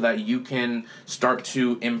saying, so that you can start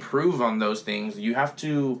to improve on those things. You have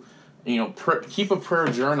to, you know, keep a prayer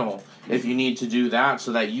journal if you need to do that,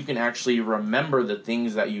 so that you can actually remember the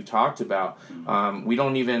things that you talked about.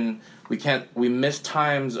 We miss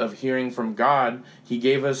times of hearing from God. He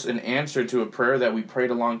gave us an answer to a prayer that we prayed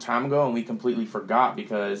a long time ago, and we completely forgot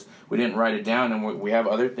because we didn't write it down, and we have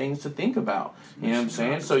other things to think about. You know what I'm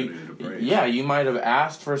saying? So, yeah, you might have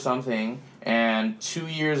asked for something, and 2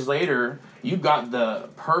 years later, you got the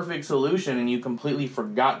perfect solution, and you completely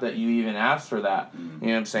forgot that you even asked for that. You know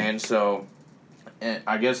what I'm saying? So,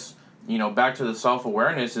 I guess, you know, back to the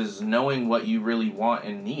self-awareness is knowing what you really want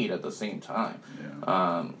and need at the same time.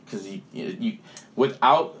 Because you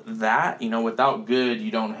without that, you know, without good,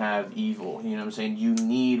 you don't have evil. You know what I'm saying? You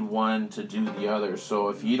need one to do the other. So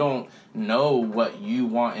if you don't know what you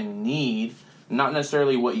want and need, not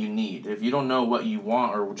necessarily what you need, if you don't know what you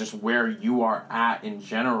want or just where you are at in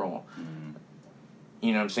general,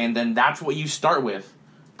 you know what I'm saying, then that's what you start with.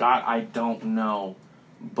 God, I don't know,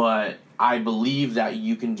 but I believe that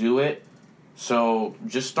you can do it. So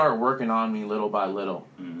just start working on me little by little.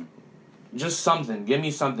 Just something. Give me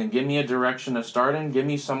something. Give me a direction to start in. Give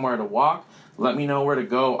me somewhere to walk. Let me know where to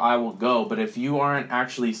go. I will go. But if you aren't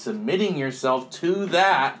actually submitting yourself to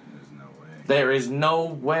that, there is no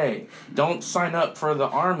way. Don't sign up for the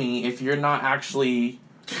army if you're not actually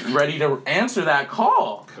ready to answer that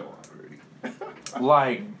call.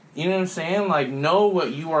 Like, you know what I'm saying? Like, know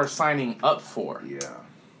what you are signing up for. Yeah.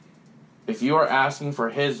 If you are asking for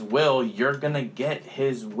his will, you're going to get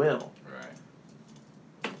his will.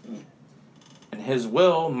 And his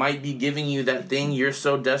will might be giving you that thing you're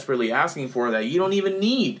so desperately asking for that you don't even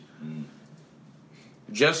need.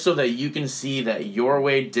 Just so that you can see that your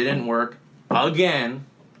way didn't work again.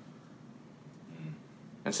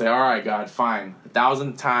 And say, all right, God, fine.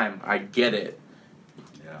 1,000th time, I get it.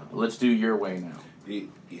 Yeah. Let's do your way now.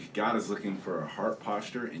 God is looking for a heart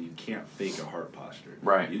posture, and you can't fake a heart posture.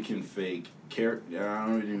 Right. You can fake character. I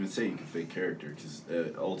don't even say you can fake character, because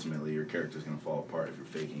ultimately your character is going to fall apart if you're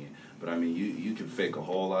faking it. But I mean, you can fake a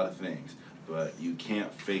whole lot of things, but you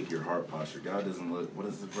can't fake your heart posture. God doesn't look. What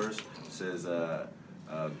is the verse? It says,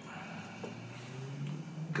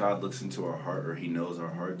 God looks into our heart, or He knows our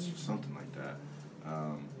hearts, or something like that.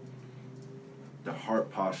 The heart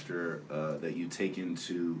posture that you take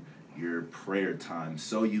into your prayer time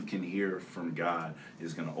so you can hear from God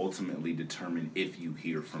is going to ultimately determine if you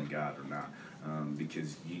hear from God or not.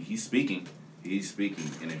 Because He's speaking,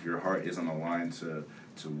 and if your heart isn't aligned to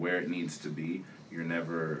where it needs to be, you're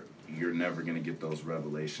never going to get those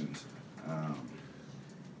revelations.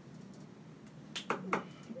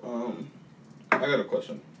 I got a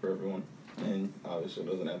question for everyone, and obviously it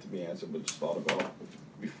doesn't have to be answered, but just thought about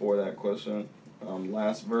before that question.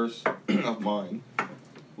 Last verse of mine,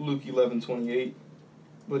 Luke 11:28.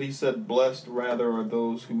 But he said, "Blessed rather are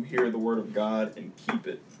those who hear the word of God and keep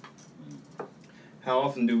it." How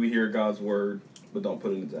often do we hear God's word but don't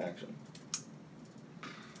put it into action?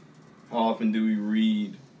 How often do we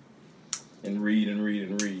read and read and read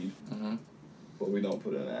and read, but we don't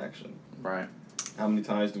put it into action? Right. How many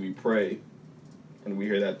times do we pray and we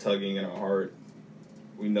hear that tugging in our heart?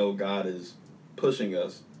 We know God is pushing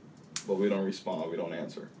us, but we don't respond, we don't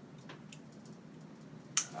answer.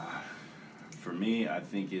 For me, I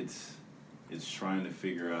think it's trying to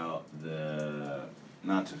figure out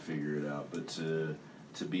not to figure it out, but to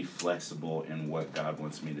be flexible in what God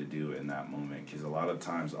wants me to do in that moment. Because a lot of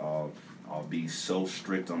times I'll be so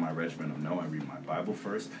strict on my regimen of no, I read my Bible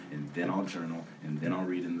first, and then I'll journal, and then I'll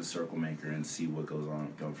read in the Circle Maker and see what goes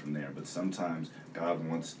on, go from there. But sometimes God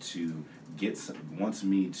wants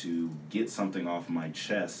me to get something off my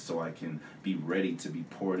chest so I can be ready to be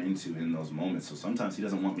poured into in those moments. So sometimes He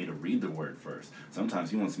doesn't want me to read the Word first.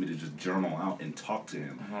 Sometimes He wants me to just journal out and talk to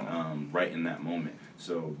Him right in that moment.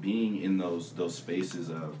 So being in those spaces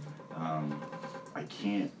of I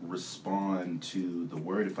can't respond to the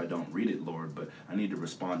word if I don't read it, Lord, but I need to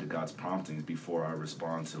respond to God's promptings before I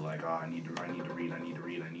respond to like, I need to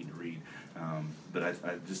read. But I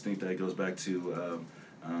just think that goes back to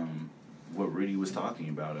what Rudy was talking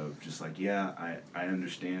about of just like, I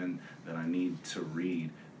understand that I need to read,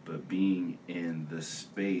 but being in the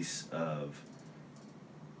space of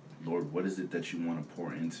Lord, what is it that you want to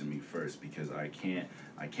pour into me first? Because I can't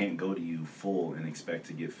go to you full and expect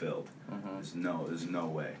to get filled. There's no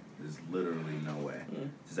way. There's literally no way.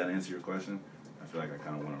 Does that answer your question? I feel like I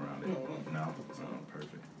kind of went around it. No?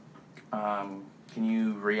 Perfect. Can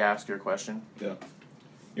you re-ask your question? Yeah.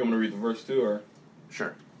 You want me to read the verse too, or?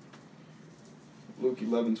 Sure. Luke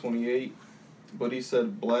 11:28. But he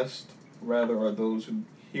said, blessed rather are those who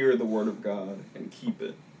hear the word of God and keep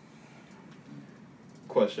it.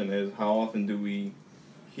 Question is, how often do we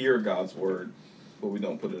hear God's word, but we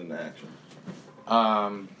don't put it into action?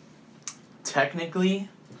 Technically,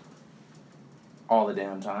 all the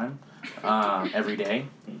damn time. Every day.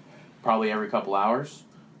 Probably every couple hours.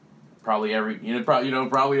 Probably every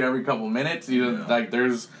couple minutes. Like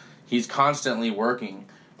he's constantly working,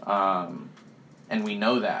 and we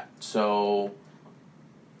know that. So,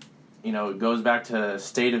 it goes back to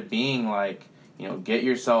state of being. Like, get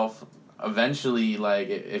yourself eventually. Like,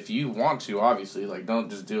 if you want to, obviously, like, don't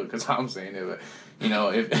just do it because I'm saying it. But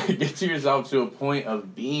if get yourself to a point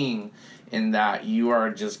of being in that you are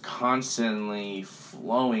just constantly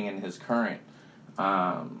flowing in His current.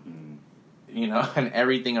 And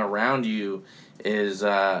everything around you is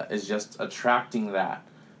just attracting that.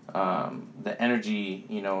 The energy,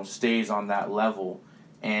 stays on that level.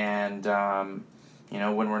 And,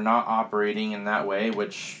 when we're not operating in that way,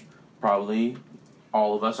 which probably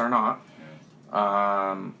all of us are not,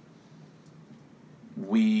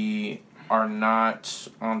 we are not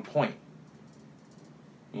on point.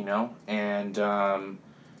 And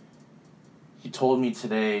he told me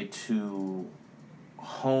today to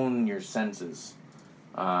hone your senses.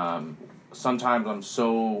 Sometimes I'm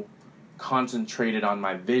so concentrated on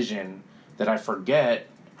my vision that I forget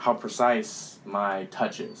how precise my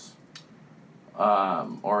touch is.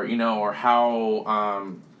 Or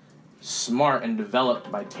how smart and developed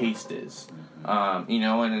my taste is.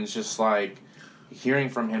 And it's just like hearing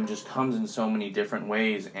from him just comes in so many different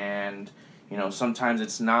ways, and sometimes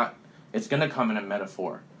it's gonna come in a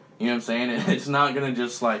metaphor. You know what I'm saying? It's not gonna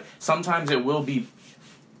just like, sometimes it will be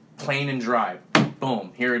plain and dry.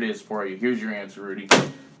 Boom, here it is for you. Here's your answer, Rudy.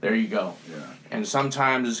 There you go. Yeah. And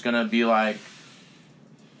sometimes it's gonna be like,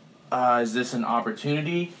 is this an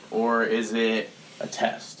opportunity or is it a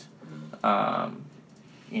test? Oh,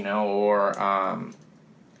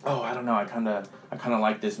 I don't know. I kind of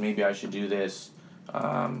like this. Maybe I should do this.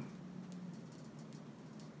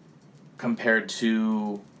 Compared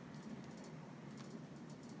to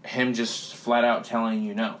him just flat out telling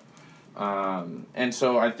you no. And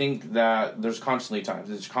so I think that there's constantly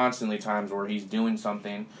times where he's doing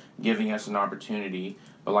something, giving us an opportunity.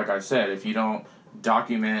 But like I said, if you don't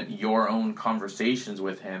document your own conversations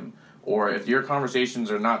with him, or if your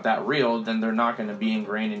conversations are not that real, then they're not going to be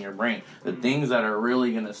ingrained in your brain. The things that are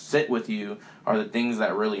really going to sit with you are the things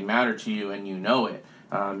that really matter to you, and you know it.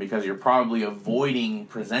 Because you're probably avoiding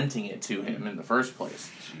presenting it to him in the first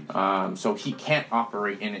place. So he can't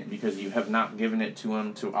operate in it because you have not given it to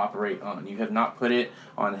him to operate on. You have not put it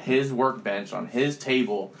on his workbench, on his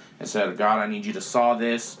table, and said, God, I need you to saw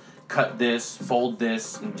this, cut this, fold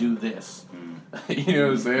this, and do this. You know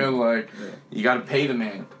what I'm saying? Like, you got to pay the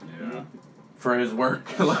man for his work.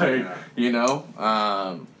 You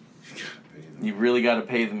really got to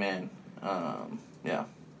pay the man. Yeah.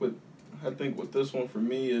 I think with this one for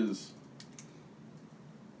me is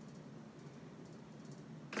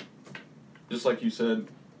just like you said,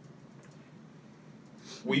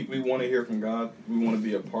 we want to hear from God. We want to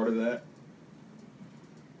be a part of that.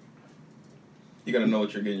 You got to know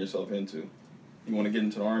what you're getting yourself into. You want to get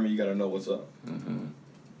into the army, you got to know what's up. Mm-hmm.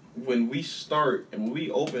 When we start and when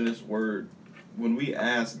we open this word, when we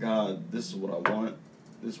ask God, this is what I want,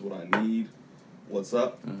 this is what I need, what's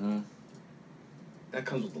up, that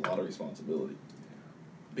comes with a lot of responsibility.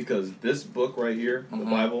 Because this book right here, the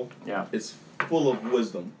Bible, is full of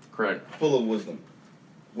wisdom. Correct. Full of wisdom.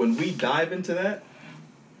 When we dive into that,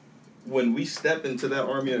 when we step into that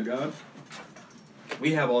army of God,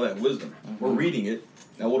 we have all that wisdom. We're reading it.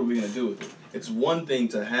 Now what are we going to do with it? It's one thing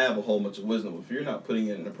to have a whole bunch of wisdom. If you're not putting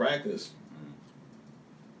it into practice,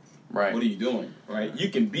 right? What are you doing? Right? You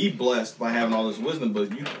can be blessed by having all this wisdom, but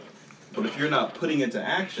if you're not putting it into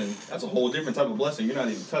action, that's a whole different type of blessing you're not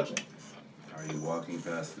even touching. Are you walking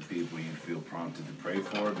past the people you feel prompted to pray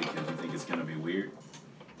for because you think it's going to be weird?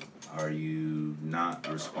 Are you not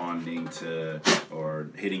responding to or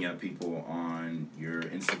hitting up people on your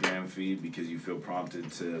Instagram feed because you feel prompted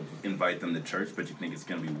to invite them to church, but you think it's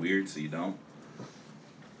going to be weird, so you don't?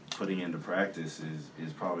 Putting into practice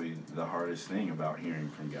is probably the hardest thing about hearing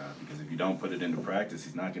from God, because if you don't put it into practice,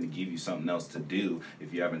 he's not going to give you something else to do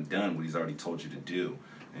if you haven't done what he's already told you to do.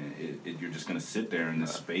 And you're just going to sit there in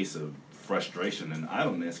this space of frustration and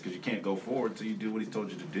idleness because you can't go forward till you do what he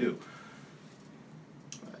told you to do.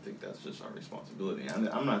 I think that's just our responsibility.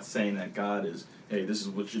 I'm not saying that God is, hey, this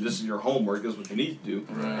is your homework, this is what you need to do.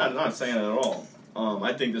 Right. I'm not saying that at all.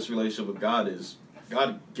 I think this relationship with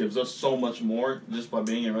God gives us so much more just by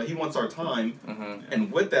being in. He wants our time,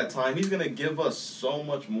 and with that time, He's going to give us so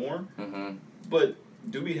much more. But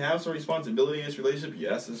do we have some responsibility in this relationship?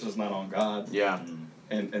 Yes, it's just not on God. Yeah.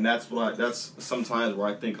 And that's sometimes where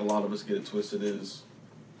I think a lot of us get it twisted is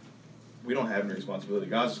we don't have any responsibility.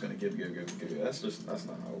 God's just going to give. That's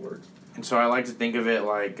not how it works. And so I like to think of it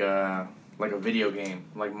like a video game,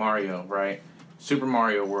 like Mario, right? Super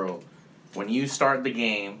Mario World. When you start the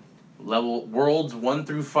game, worlds 1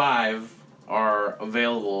 through 5 are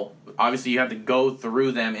available. Obviously, you have to go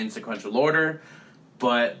through them in sequential order,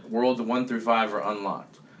 but worlds 1 through 5 are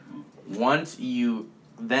unlocked. Once you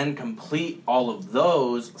then complete all of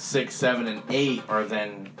those, 6, 7, and 8 are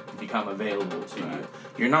then become available to you.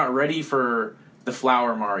 You're not ready for the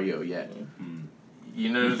Flower Mario yet. You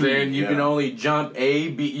know what I'm saying? You can only jump A,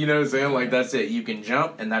 B, you know what I'm saying? Like, that's it. You can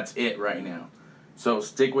jump, and that's it right now. So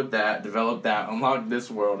stick with that, develop that, unlock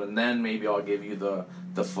this world, and then maybe I'll give you the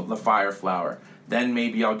fire flower. Then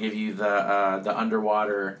maybe I'll give you the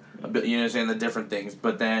underwater, you know what I'm saying, the different things.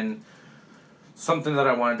 But then something that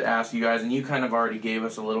I wanted to ask you guys, and you kind of already gave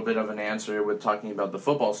us a little bit of an answer with talking about the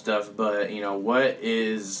football stuff, but,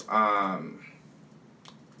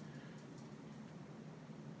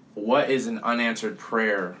 what is an unanswered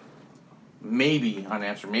prayer? Maybe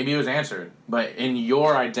unanswered. Maybe it was answered. But in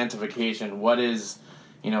your identification, what is,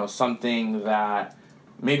 something that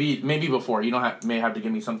maybe before, you may have to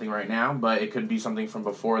give me something right now, but it could be something from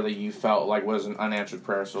before that you felt like was an unanswered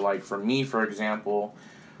prayer. So like for me, for example,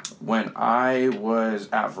 when I was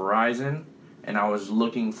at Verizon and I was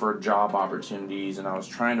looking for job opportunities and I was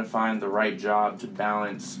trying to find the right job to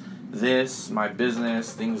balance this, my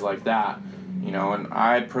business, things like that, and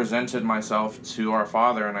I presented myself to our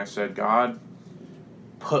Father and I said, God,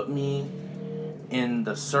 put me in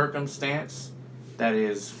the circumstance that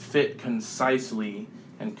is fit concisely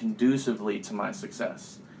and conducively to my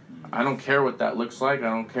success. I don't care what that looks like. I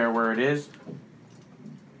don't care where it is.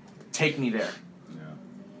 Take me there. Yeah.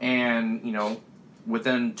 And,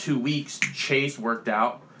 within 2 weeks, Chase worked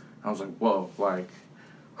out. I was like, whoa, like,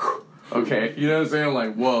 okay. You know what I'm saying?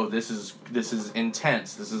 Like, whoa, this is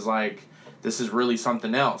intense. This is really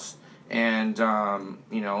something else. And,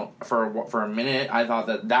 for a minute, I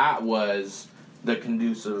thought that was the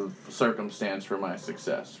conducive circumstance for my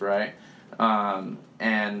success, right?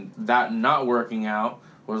 And that not working out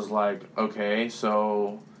was like, okay,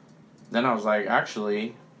 so then I was like,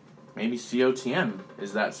 actually, maybe COTM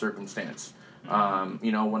is that circumstance.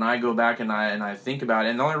 When I go back and I think about it,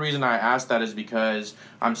 and the only reason I ask that is because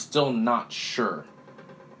I'm still not sure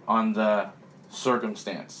on the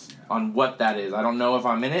circumstance, on what that is. I don't know if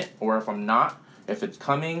I'm in it or if I'm not, if it's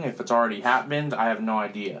coming, if it's already happened. I have no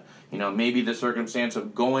idea. Maybe the circumstance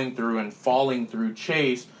of going through and falling through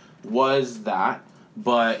Chase was that,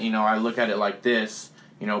 but I look at it like this.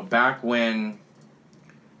 Back when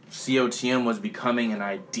COTM was becoming an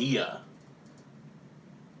idea,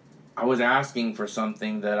 I was asking for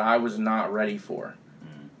something that I was not ready for.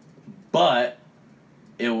 But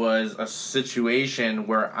it was a situation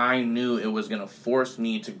where I knew it was going to force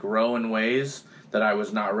me to grow in ways that I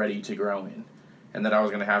was not ready to grow in. And that I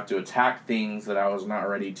was going to have to attack things that I was not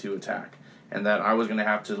ready to attack. And that I was going to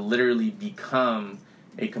have to literally become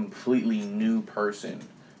a completely new person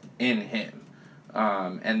in Him.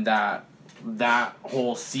 And that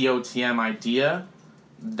whole COTM idea,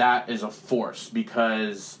 that is a force,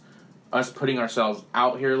 because us putting ourselves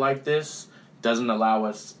out here like this doesn't allow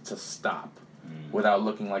us to stop without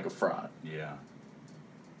looking like a fraud. Yeah.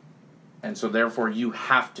 And so therefore you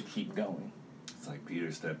have to keep going. It's like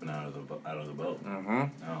Peter stepping out of the boat. Mm-hmm.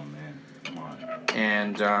 Oh man, come on.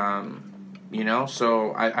 And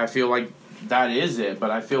so I feel like that is it, but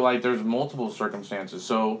I feel like there's multiple circumstances.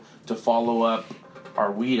 So to follow up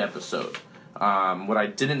our weed episode, what I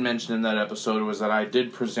didn't mention in that episode was that I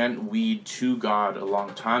did present weed to God a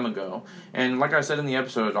long time ago. And like I said in the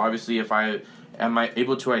episode, obviously if I am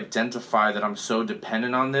able to identify that I'm so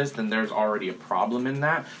dependent on this, then there's already a problem in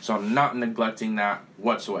that. So I'm not neglecting that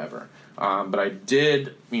whatsoever. But I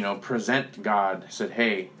did, present to God, said,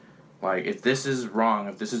 hey, like, if this is wrong,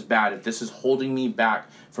 if this is bad, if this is holding me back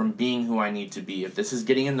from being who I need to be, if this is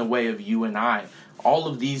getting in the way of you and I, all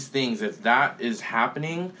of these things, if that is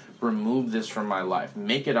happening, remove this from my life.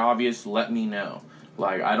 Make it obvious, let me know.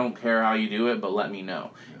 Like, I don't care how you do it, but let me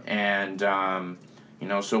know. And,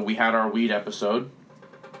 so we had our weed episode,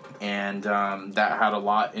 and that had a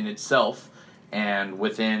lot in itself. And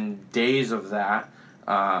within days of that,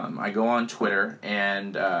 I go on Twitter,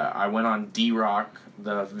 and I went on D-Rock,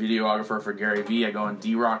 the videographer for Gary Vee. I go on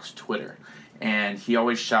D-Rock's Twitter, and he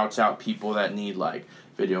always shouts out people that need, like,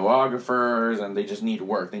 videographers, and they just need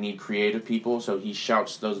work. They need creative people, so he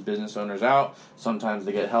shouts those business owners out. Sometimes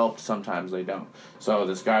they get help, sometimes they don't. So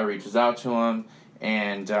this guy reaches out to him,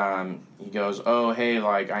 and he goes, oh, hey,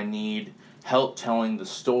 like, I need help telling the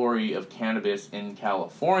story of cannabis in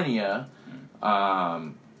California.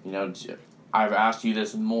 You know, I've asked you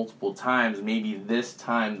this multiple times. Maybe this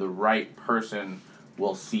time the right person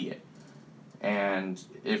will see it. And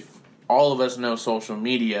if all of us know social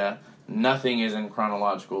media, nothing is in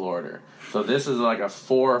chronological order. So this is like a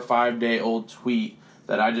 4 or 5 day old tweet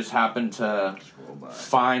that I just happened to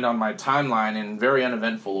find on my timeline in very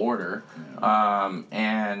uneventful order.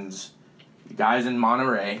 And the guy's in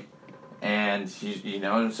Monterey, and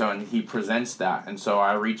he presents that. And so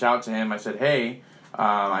I reach out to him. I said, hey,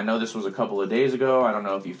 I know this was a couple of days ago. I don't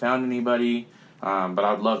know if you found anybody, but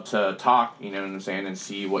I'd love to talk, you know what I'm saying, and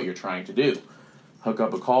see what you're trying to do. Hook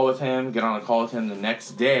up a call with him, get on a call with him the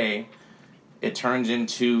next day. It turns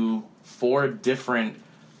into 4 different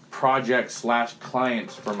projects /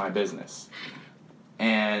 clients for my business.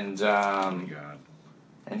 And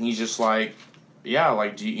and he's just like, yeah,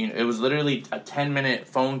 like, it was literally a 10-minute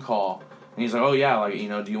phone call. And he's like, oh, yeah, like,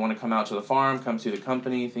 do you want to come out to the farm, come see the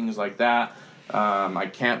company, things like that. I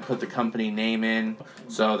can't put the company name in,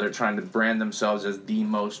 so they're trying to brand themselves as the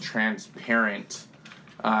most transparent,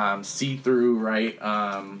 see-through, right,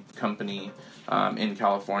 company in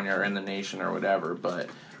California or in the nation or whatever. But,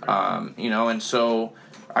 and so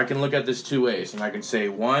I can look at this 2 ways, and I can say,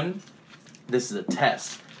 one, this is a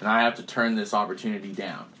test, and I have to turn this opportunity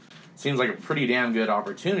down. Seems like a pretty damn good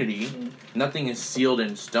opportunity. Nothing is sealed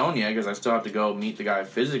in stone yet, because I still have to go meet the guy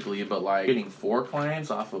physically, but, like, getting 4 clients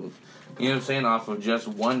off of, off of just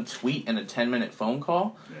 1 tweet and a 10-minute phone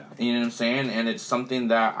call, you know what I'm saying? And it's something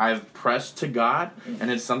that I've pressed to God, and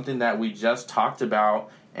it's something that we just talked about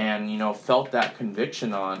and, felt that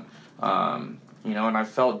conviction on, and I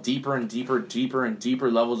felt deeper and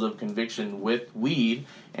deeper levels of conviction with weed.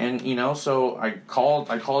 And, so I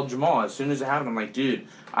called Jamal as soon as it happened. I'm like, dude,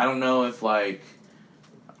 I don't know if I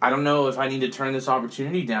need to turn this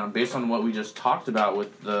opportunity down based on what we just talked about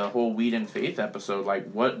with the whole Weed and Faith episode. Like,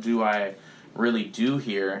 what do I really do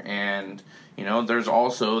here? And, there's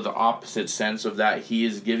also the opposite sense of that. He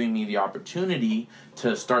is giving me the opportunity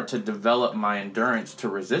to start to develop my endurance to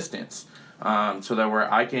resistance. So that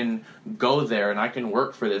where I can go there and I can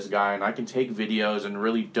work for this guy and I can take videos and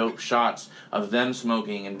really dope shots of them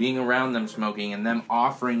smoking and being around them smoking and them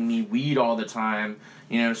offering me weed all the time,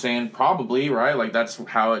 you know what I'm saying? Probably, right? Like, that's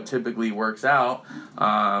how it typically works out.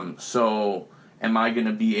 So am I going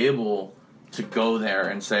to be able to go there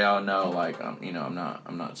and say, oh no, like,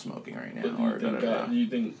 I'm not smoking right now? But do you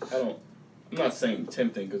think I'm not saying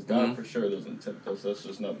tempting, because God for sure doesn't tempt us. That's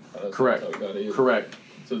just not, correct. Not how God is. Correct.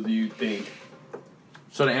 So do you think...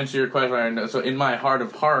 So to answer your question, so in my heart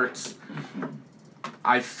of hearts,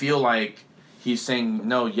 I feel like he's saying,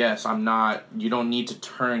 no, yes, I'm not, you don't need to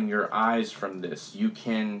turn your eyes from this. You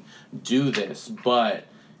can do this, but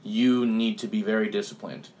you need to be very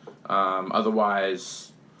disciplined.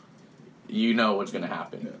 Otherwise, what's going to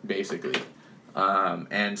happen, basically.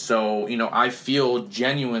 And so, I feel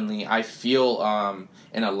genuinely, an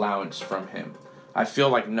allowance from him. I feel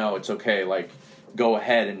like, no, it's okay, like, go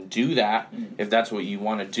ahead and do that if that's what you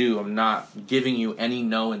want to do. I'm not giving you any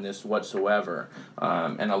no in this whatsoever.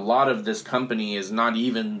 And a lot of this company is not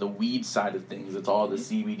even the weed side of things. It's all the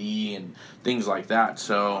CBD and things like that.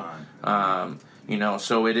 So,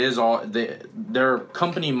 so it is all... Their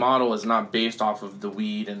company model is not based off of the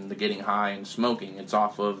weed and the getting high and smoking. It's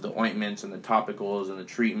off of the ointments and the topicals and the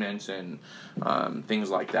treatments and things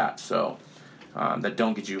like that. So, that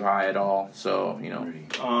don't get you high at all. So,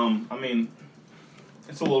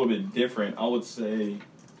 it's a little bit different. I would say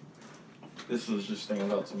this was just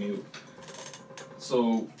standing out to me.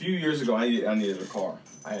 So a few years ago, I needed a car.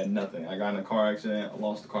 I had nothing. I got in a car accident. I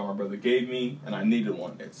lost the car my brother gave me, and I needed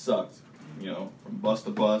one. It sucked. From bus to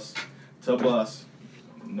bus to bus,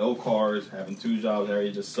 no cars, having 2 jobs there,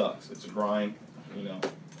 it just sucks. It's a grind.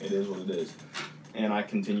 It is what it is. And I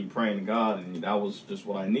continued praying to God, and that was just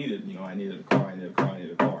what I needed. I needed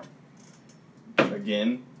a car.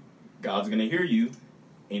 Again, God's going to hear you,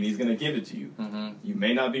 and he's going to give it to you. Mm-hmm. You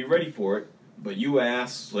may not be ready for it, but you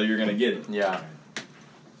asked, so you're going to get it. Yeah.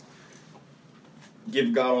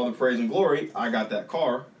 Give God all the praise and glory. I got that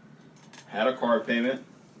car, had a car payment,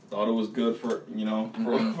 thought it was good for,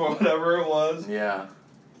 for whatever it was. Yeah.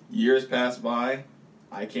 Years passed by,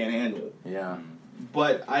 I can't handle it. Yeah.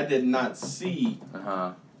 But I did not see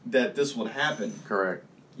Uh-huh. that this would happen Correct.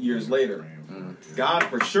 years later. Mm. God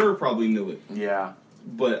for sure probably knew it. Yeah.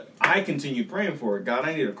 But I continued praying for it. God,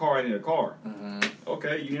 I need a car. I need a car. Mm-hmm.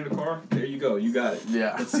 Okay, you need a car? There you go. You got it.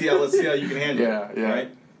 Yeah. Let's see how you can handle it. Yeah. Right?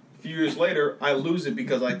 A few years later, I lose it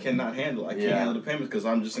because I cannot handle it. I can't handle the payments because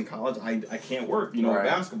I'm just in college. I can't work. Right.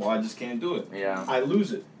 Basketball, I just can't do it. Yeah. I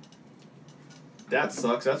lose it. That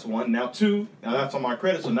sucks. That's one. Now two. Now that's on my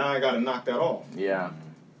credit, so now I got to knock that off. Yeah.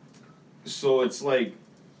 So it's like,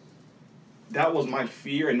 that was my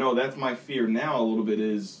fear. And no, that's my fear now a little bit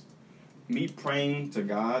is me praying to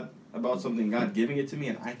God about something, God giving it to me,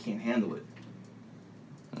 and I can't handle it.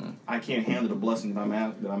 I can't handle the blessing that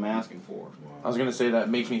I'm asking for. I was gonna say that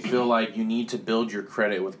makes me feel like you need to build your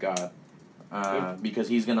credit with God, because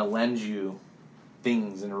He's gonna lend you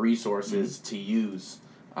things and resources to use,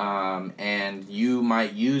 and you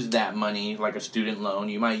might use that money like a student loan.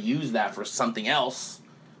 You might use that for something else,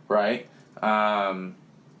 right? But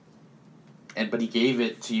He gave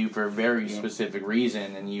it to you for a very specific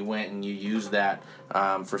reason, and you went and you used that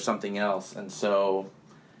for something else, and so.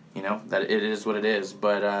 That it is what it is,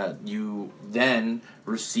 but you then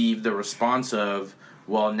receive the response of,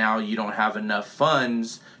 well, now you don't have enough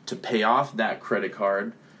funds to pay off that credit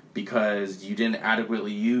card because you didn't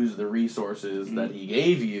adequately use the resources that He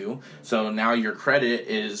gave you, so now your credit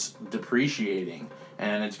is depreciating,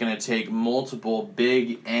 and it's going to take multiple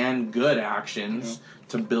big and good actions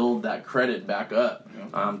to build that credit back up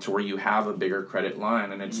to where you have a bigger credit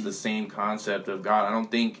line. And it's the same concept of God. I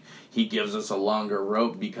don't think He gives us a longer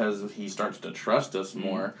rope because He starts to trust us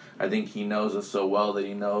more. I think He knows us so well that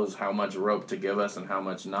He knows how much rope to give us and how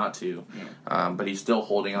much not to. But He's still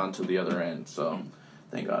holding on to the other end. So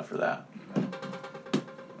thank God for that.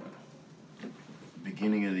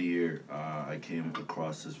 Beginning of the year, I came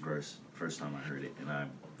across this verse, first time I heard it, and I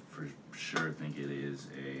for sure think it is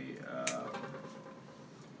a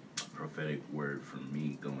prophetic word for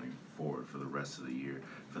me going forward for the rest of the year.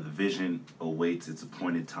 For the vision awaits its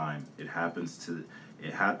appointed time. It happens to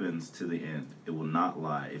the end. It will not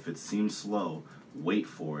lie. If it seems slow, wait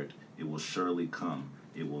for it. It will surely come.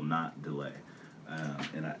 It will not delay.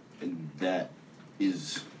 And that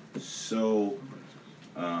is so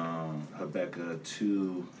Habakkuk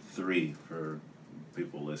 2:3 for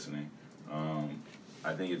people listening.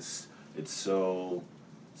 I think it's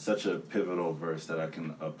such a pivotal verse that I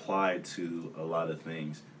can apply to a lot of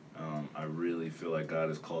things. I really feel like God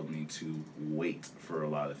has called me to wait for a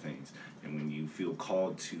lot of things. And when you feel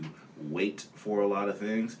called to wait for a lot of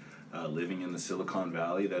things, living in the Silicon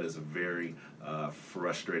Valley, that is a very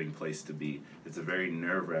frustrating place to be. It's a very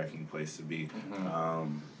nerve-wracking place to be.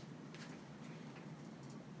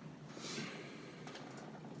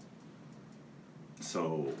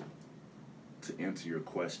 So, to answer your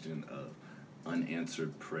question of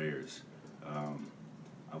unanswered prayers,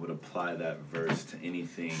 I would apply that verse to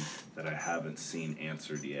anything that I haven't seen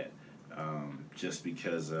answered yet, just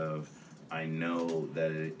because of I know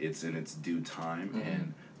that it's in its due time,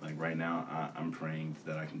 and like right now I'm praying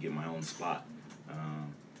that I can get my own spot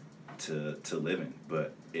to live in,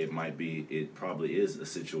 but it probably is a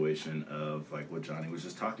situation of like what Johnny was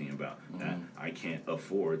just talking about, that I can't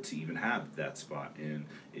afford to even have that spot, and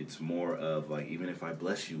it's more of like, even if I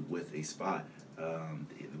bless you with a spot,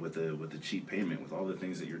 with a cheap payment, with all the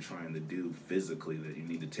things that you're trying to do physically that you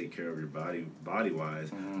need to take care of your body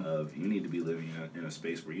wise, of you need to be living in a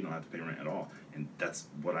space where you don't have to pay rent at all, and that's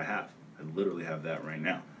what I have. I literally have that right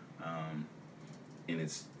now, and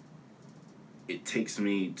it takes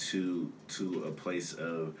me to a place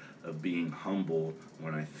of being humble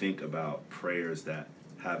when I think about prayers that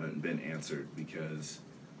haven't been answered, because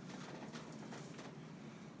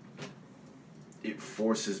it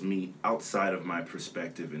forces me outside of my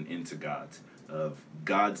perspective and into God's.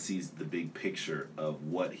 God sees the big picture of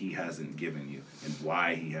what He hasn't given you and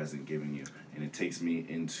why He hasn't given you, and it takes me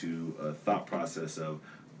into a thought process of,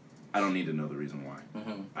 I don't need to know the reason why.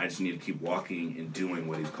 I just need to keep walking and doing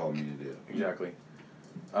what He's called me to do. Exactly.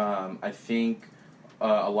 I think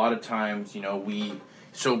a lot of times,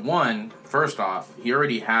 first off, He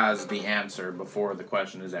already has the answer before the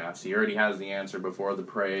question is asked. He already has the answer before the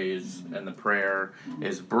praise and the prayer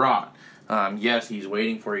is brought. Yes, He's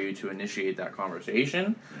waiting for you to initiate that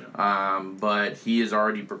conversation, but He is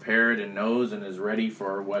already prepared and knows and is ready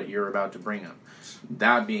for what you're about to bring Him.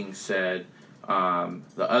 That being said,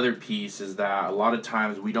 the other piece is that a lot of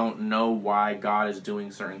times we don't know why God is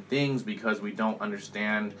doing certain things because we don't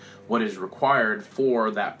understand what is required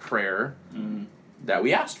for that prayer that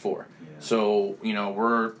we asked for. Yeah. So,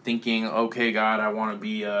 we're thinking, okay, God, I want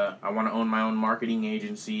to own my own marketing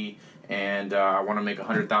agency, and I want to make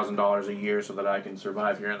 $100,000 a year so that I can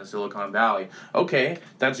survive here in the Silicon Valley. Okay,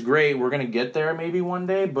 that's great. We're going to get there maybe one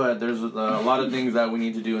day, but there's a lot of things that we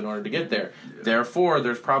need to do in order to get there. Yeah. Therefore,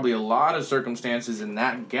 there's probably a lot of circumstances in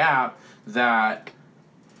that gap that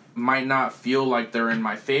might not feel like they're in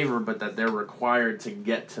my favor, but that they're required to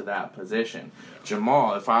get to that position.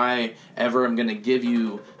 Jamal, if I ever am going to give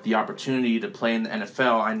you the opportunity to play in the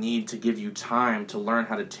NFL, I need to give you time to learn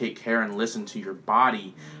how to take care and listen to your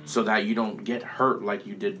body so that you don't get hurt like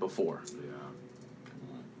you did before.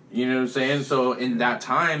 You know what I'm saying? So in that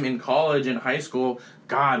time, in college, in high school,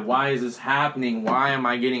 God, why is this happening? Why am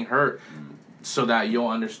I getting hurt? So that you'll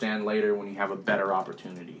understand later when you have a better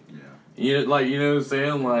opportunity. You know what I'm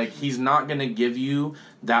saying? Like, he's not going to give you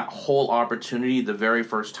that whole opportunity the very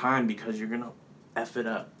first time because you're going to F it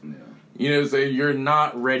up. Yeah. You know what I'm saying? You're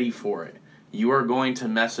not ready for it. You are going to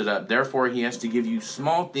mess it up. Therefore, he has to give you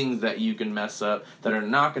small things that you can mess up that are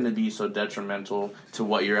not going to be so detrimental to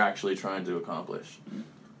what you're actually trying to accomplish.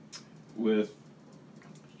 With...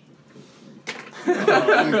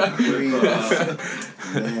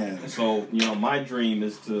 Man. So, my dream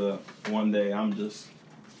is to one day I'm just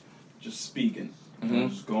speaking. Mm-hmm. I'm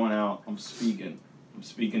just going out, I'm speaking. I'm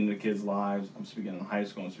speaking to kids' lives, I'm speaking in high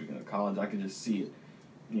school, I'm speaking in college. I can just see it.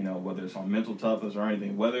 Whether it's on mental toughness or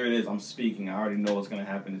anything. Whether it is, I'm speaking. I already know what's going to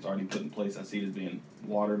happen. It's already put in place. I see it as being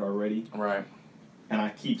watered already. Right. And I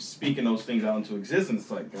keep speaking those things out into existence.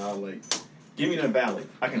 It's like, God, give me the valley.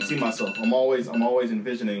 I can see myself. I'm always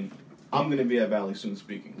envisioning I'm going to be at Valley soon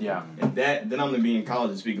speaking. Yeah. And then I'm going to be in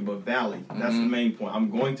college speaking, but Valley, that's the main point.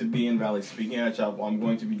 I'm going to be in Valley speaking at Chapel. I'm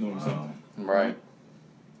going to be doing something. Right.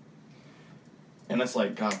 And it's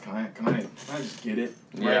like, God, can I just get it?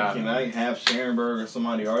 Yeah. Right? Can I have Sharonberg or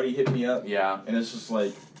somebody already hit me up? Yeah. And it's just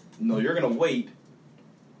like, no, you're going to wait.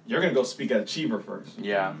 You're going to go speak at Achiever first.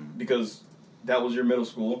 Yeah. Because that was your middle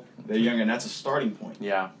school. They're younger, and that's a starting point.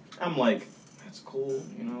 Yeah. I'm like, that's cool,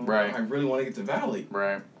 Right. I really want to get to Valley.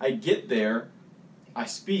 Right. I get there, I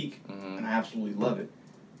speak, and I absolutely love it.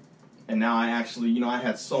 And now I actually, I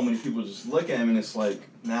had so many people just look at him, and it's like,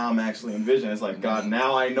 now I'm actually envisioning. It's like, God,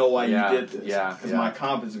 now I know why you did this. Yeah. Because my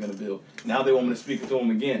confidence is going to build. Now they want me to speak to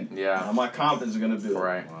him again. Yeah. Now my confidence is going to build.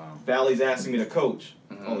 Right. Wow. Valley's asking me to coach.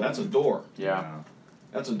 Oh, that's a door. Yeah.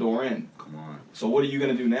 That's a door in. Come on. So what are you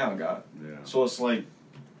going to do now, God? Yeah. So it's like,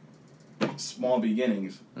 small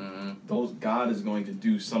beginnings. God is going to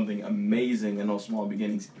do something amazing in those small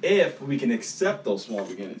beginnings if we can accept those small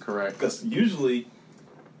beginnings. Correct. Because usually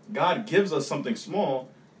God gives us something small.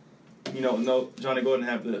 No, Johnny, go ahead and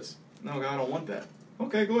have this. No, God, I don't want that.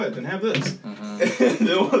 Okay, go ahead, then have this. And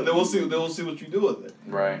then we'll see what you do with it.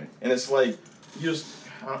 Right. And it's like, you just...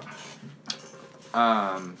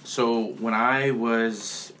 So when I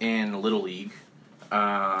was in Little League,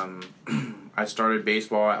 I started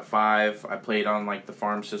baseball at 5. I played on the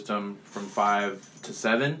farm system from 5 to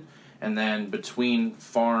 7, and then between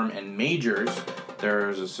farm and majors,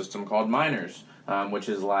 there's a system called minors, which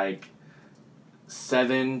is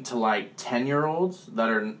 7 to 10-year-olds that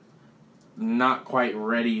are not quite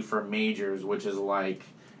ready for majors, which is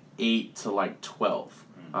 8 to 12.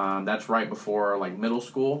 That's right before middle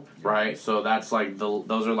school, right? So that's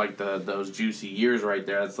those are those juicy years right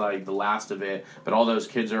there. That's the last of it. But all those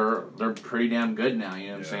kids they're pretty damn good now. You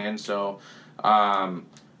know what I'm saying? So,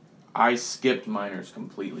 I skipped minors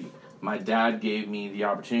completely. My dad gave me the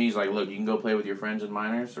opportunity. He's like, look, you can go play with your friends in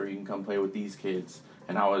minors, or you can come play with these kids.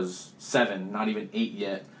 And I was 7, not even 8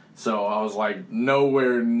 yet. So I was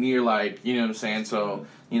nowhere near you know what I'm saying? So,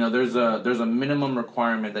 there's a minimum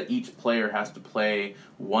requirement that each player has to play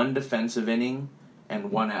 1 defensive inning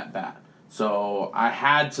and 1 at bat. So I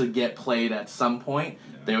had to get played at some point.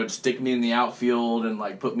 Yeah. They would stick me in the outfield and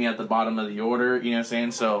put me at the bottom of the order, you know what I'm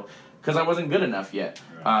saying? So, because I wasn't good enough yet.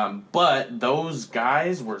 Right. But those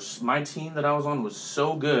guys my team that I was on was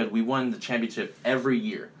so good, we won the championship every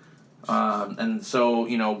year. And so,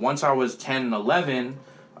 once I was 10 and 11,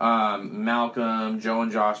 Malcolm, Joe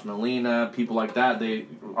and Josh Molina, people like that,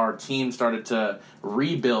 our team started to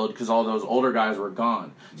rebuild because all those older guys were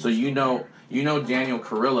gone. So Daniel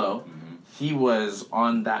Carrillo, he was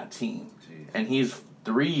on that team. And he's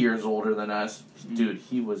 3 years older than us. Dude,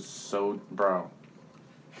 he was so damn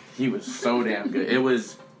good. It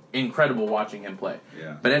was incredible watching him play.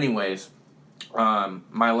 Yeah. But anyways,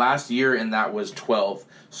 my last year in that was 12.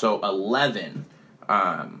 So 11,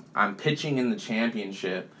 I'm pitching in the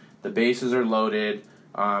championship. The bases are loaded.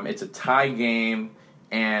 It's a tie game,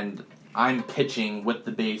 and I'm pitching with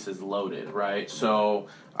the bases loaded, right? So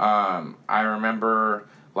I remember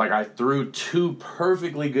I threw 2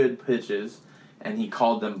 perfectly good pitches, and he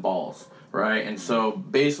called them balls. right? And so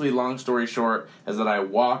basically, long story short, is that I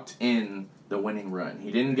walked in the winning run.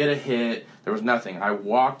 He didn't get a hit. There was nothing. I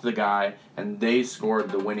walked the guy, and they scored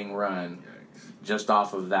the winning run just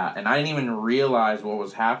off of that. And I didn't even realize what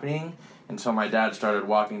was happening until my dad started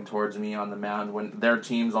walking towards me on the mound when their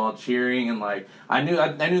team's all cheering. And, like, I knew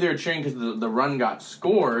they were cheering because the run got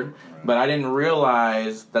scored, but I didn't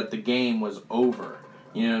realize that the game was over.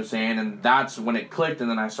 You know what I'm saying? And that's when it clicked, and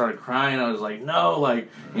then I started crying. I was like, no, like,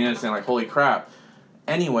 you know what I'm saying? Like, holy crap.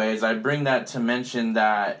 Anyways, I bring that to mention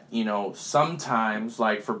that, you know, sometimes,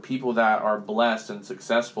 like, for people that are blessed and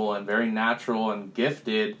successful and very natural and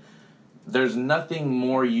gifted, there's nothing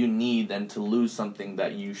more you need than to lose something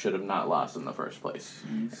that you should have not lost in the first place.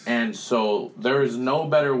 And so there is no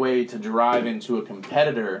better way to drive into a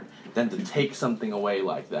competitor than to take something away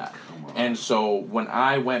like that. And so when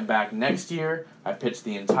I went back next year, I pitched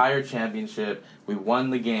the entire championship. We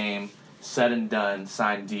won the game, said and done,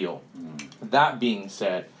 signed deal. That being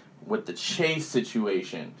said, with the Chase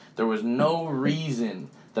situation, there was no reason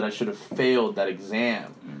that I should have failed that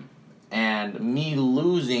exam. And me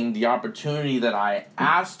losing the opportunity that I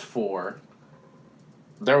asked for,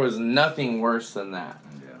 there was nothing worse than that.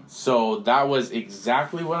 So that was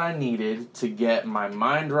exactly what I needed to get my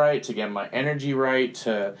mind right, to get my energy right,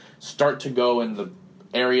 to start to go in the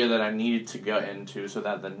area that I needed to go into so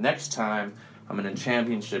that the next time I'm in a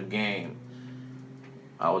championship game,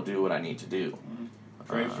 I will do what I need to do.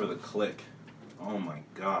 Pray for the click. Oh my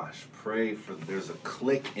gosh. Pray for there's a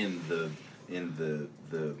click in the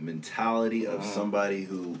mentality of somebody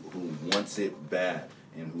who wants it bad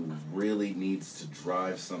and who really needs to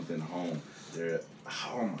drive something home.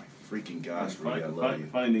 Oh my freaking gosh, Rudy, I love you.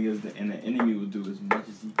 Funny thing is, the enemy will do as much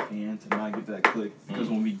as he can to not get that click. Because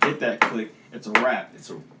when we get that click, it's a wrap. It's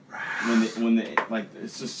a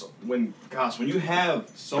when you have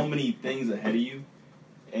so many things ahead of you,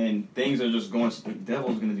 and things are just going, the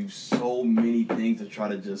devil's going to do so many things to try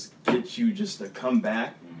to just get you just to come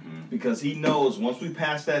back. Because he knows once we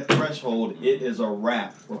pass that threshold, it is a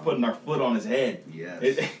wrap. We're putting our foot on his head. Yes.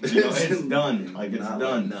 It's done. Like, it's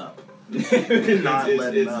done.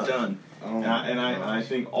 It's done. Oh, and I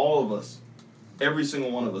think all of us, every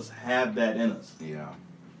single one of us, have that in us. Yeah.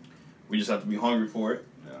 We just have to be hungry for it.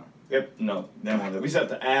 Yeah. Yep. No, never. We just have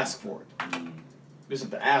to ask for it. We just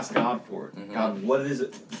have to ask God for it. God, what is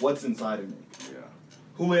it? What's inside of me? Yeah.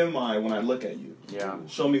 Who am I when I look at you? Yeah.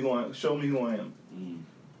 Show me who I am.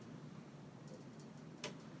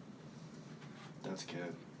 That's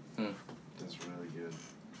good. That's really good.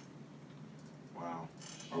 Wow.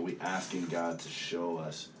 Are we asking God to show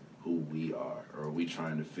us who we are? Or are we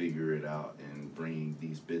trying to figure it out and bringing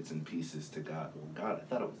these bits and pieces to God? Well, God, I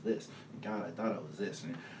thought it was this. God, I thought it was this.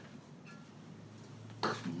 And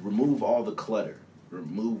remove all the clutter.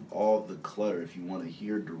 Remove all the clutter if you want to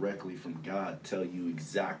hear directly from God tell you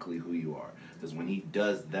exactly who you are. Because when he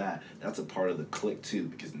does that, that's a part of the click too.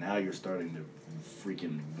 Because now you're starting to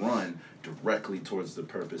freaking run directly towards the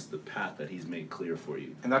purpose, the path that he's made clear for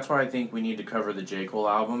you. And that's why I think we need to cover the J. Cole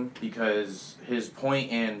album, because his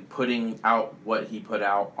point in putting out what he put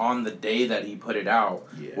out on the day that he put it out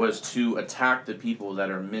was to attack the people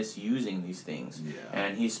that are misusing these things.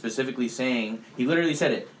 And he's specifically saying, he literally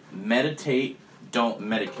said it, meditate, don't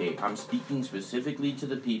medicate. I'm speaking specifically to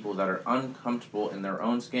the people that are uncomfortable in their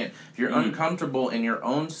own skin. If you're uncomfortable in your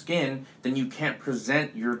own skin, then you can't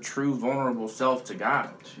present your true vulnerable self to God.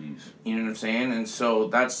 Jeez. You know what I'm saying? And so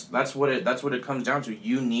that's what it comes down to.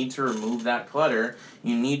 You need to remove that clutter.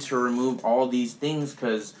 You need to remove all these things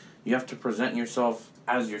because you have to present yourself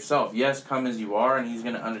as yourself. Yes, come as you are, and he's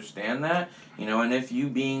going to understand that. You know, and if you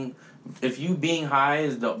being high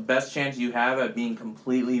is the best chance you have at being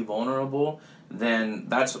completely vulnerable, then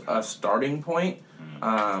that's a starting point.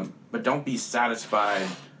 But don't be satisfied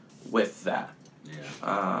with that.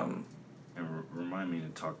 Yeah. And remind me to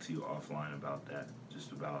talk to you offline about that.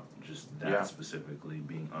 Just that specifically,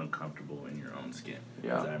 being uncomfortable in your own skin.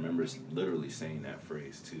 Yeah. 'Cause I remember literally saying that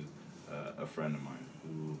phrase to a friend of mine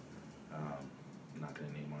who, I'm not going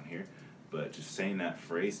to name on here, but just saying that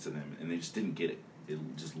phrase to them, and they just didn't get it. It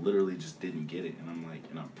just literally just didn't get it. And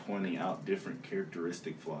I'm pointing out different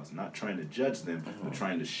characteristic flaws, not trying to judge them, but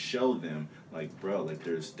trying to show them, like, bro, like,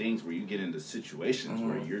 there's things where you get into situations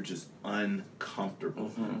where you're just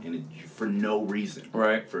uncomfortable and for no reason.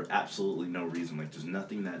 Right. For absolutely no reason. Like, there's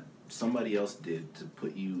nothing that somebody else did to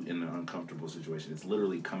put you in an uncomfortable situation. It's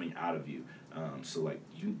literally coming out of you. So, like,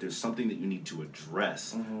 there's something that you need to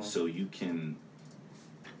address so you can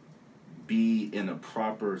be in a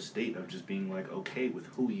proper state of just being, like, okay with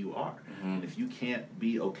who you are. And if you can't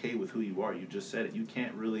be okay with who you are, you just said it, you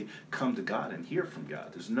can't really come to God and hear from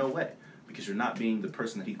God. There's no way. because you're not being the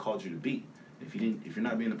person that he called you to be. If you're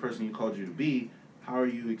not being the person he called you to be, how are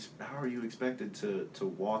you expected to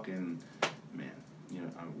walk in? Man,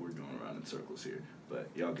 we're going around in circles here, but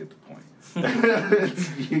y'all get the point.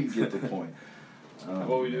 You get the point. How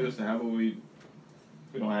about we do this? How about we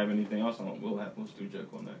don't have anything else on? Let's do J.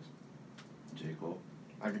 Cole next. J. Cole.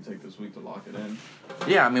 I can take this week to lock it in.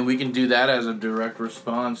 Yeah, I mean, we can do that as a direct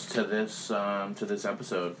response to this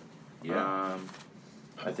episode. Yeah.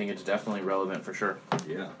 I think it's definitely relevant for sure.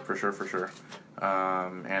 Yeah. For sure.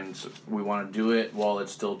 And we want to do it while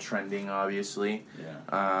it's still trending, obviously.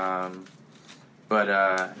 Yeah.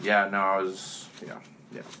 It's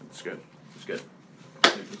good. It's good.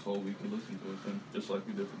 Take this whole week to listen to it, then, just like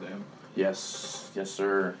we did for them. Yes,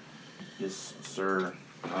 sir. Yes, sir.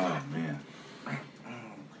 Oh, man.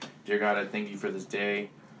 Dear God, I thank you for this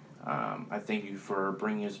day. I thank you for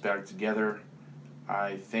bringing us back together.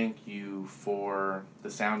 I thank you for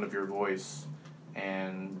the sound of your voice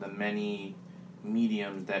and the many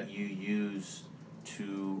mediums that you use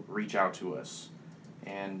to reach out to us.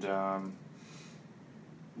 And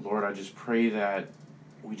Lord, I just pray that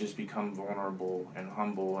we just become vulnerable and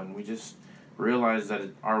humble, and we just realize that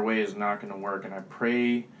our way is not going to work. And I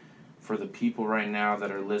pray for the people right now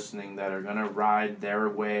that are listening that are going to ride their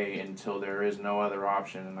way until there is no other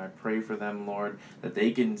option. And I pray for them, Lord, that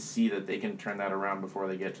they can see that they can turn that around before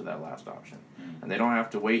they get to that last option. And they don't have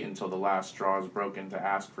to wait until the last straw is broken to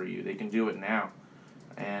ask for you. They can do it now.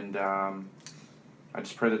 And I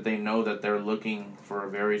just pray that they know that they're looking for a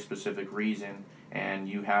very specific reason, and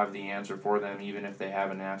you have the answer for them even if they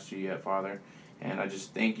haven't asked you yet, Father. And I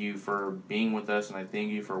just thank you for being with us, and I thank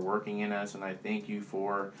you for working in us, and I thank you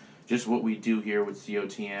for just what we do here with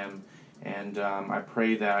COTM. And I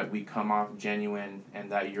pray that we come off genuine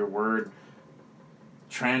and that your word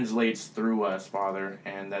translates through us, Father,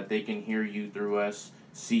 and that they can hear you through us,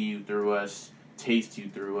 see you through us, taste you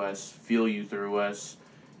through us, feel you through us,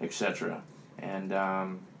 etc. And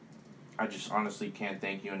I just honestly can't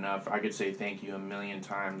thank you enough. I could say thank you 1,000,000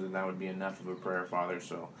 times, and that would be enough of a prayer, Father.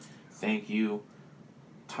 So thank you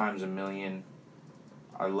times 1,000,000.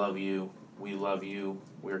 I love you. We love you.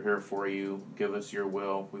 We're here for you. Give us your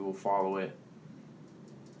will. We will follow it.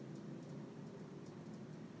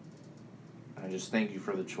 I just thank you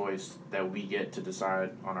for the choice that we get to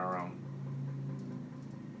decide on our own.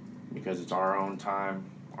 Because it's our own time,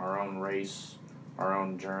 our own race, our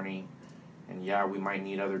own journey. And yeah, we might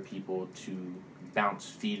need other people to bounce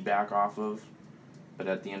feedback off of. But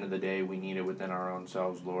at the end of the day, we need it within our own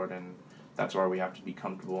selves, Lord. And that's why we have to be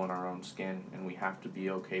comfortable in our own skin. And we have to be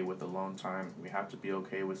okay with alone time. We have to be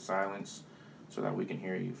okay with silence so that we can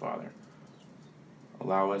hear you, Father.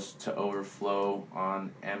 Allow us to overflow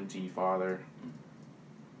on empty, Father.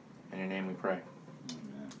 In your name we pray.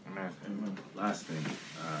 Amen. Amen. Last thing,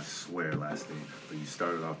 I swear last thing, but you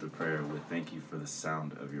started off the prayer with thank you for the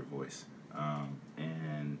sound of your voice.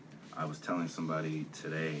 And I was telling somebody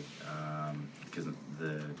today, because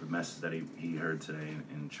the message that he heard today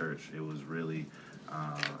in church, it was really,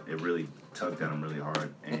 it really tugged at him really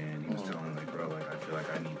hard. And he was telling me, like, bro, like, I feel like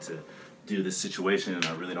I need to do this situation and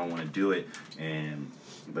I really don't want to do it. And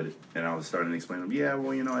I was starting to explain to him, yeah,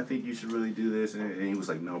 well, I think you should really do this. And he was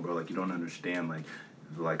like, no, bro, like, you don't understand.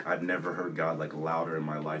 Like I've never heard God like louder in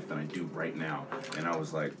my life than I do right now. And I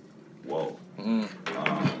was like, whoa.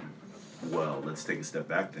 Well, let's take a step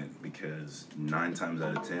back then, because 9 times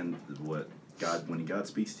out of 10, when God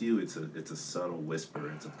speaks to you, it's a subtle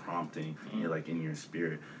whisper, it's a prompting, like in your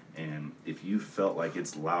spirit. And if you felt like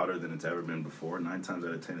it's louder than it's ever been before, 9 times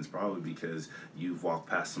out of 10, it's probably because you've walked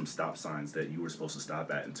past some stop signs that you were supposed to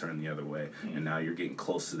stop at and turn the other way. And now you're getting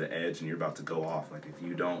close to the edge and you're about to go off. Like, if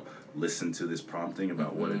you don't listen to this prompting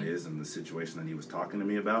about what it is and the situation that he was talking to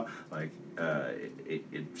me about, like,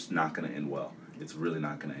 it's not going to end well. It's really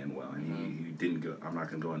not going to end well. And he didn't go, I'm not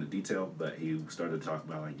going to go into detail, but he started to talk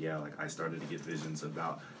about, like, I started to get visions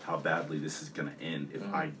about how badly this is going to end if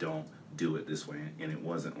I don't do it this way. And it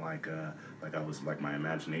wasn't like I was, like, my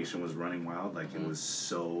imagination was running wild. Like, it was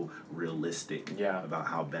so realistic about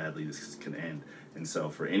how badly this can end. And so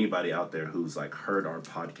for anybody out there who's, like, heard our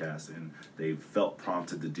podcast and they've felt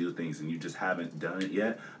prompted to do things and you just haven't done it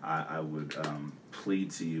yet, I would plead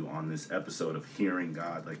to you on this episode of hearing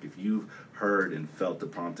God. Like, if you've heard and felt the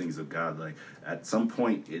promptings of God, like, at some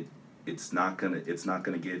point it's not gonna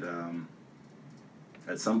get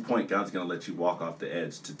at some point God's gonna let you walk off the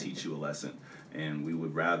edge to teach you a lesson, and we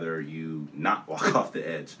would rather you not walk off the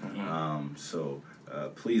edge. So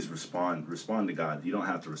please respond to God. You don't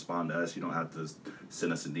have to respond to us. You don't have to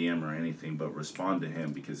send us a DM or anything, but respond to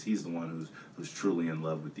him, because he's the one who's truly in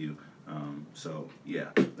love with you. So yeah,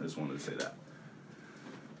 I just wanted to say that.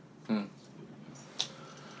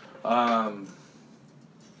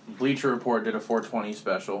 Bleacher Report did a 420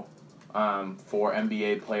 special for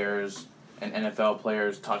NBA players and NFL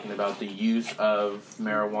players talking about the use of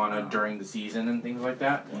marijuana during the season and things like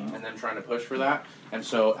that, and then trying to push for that. And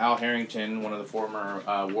so Al Harrington, one of the former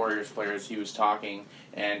Warriors players, he was talking,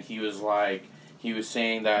 and he was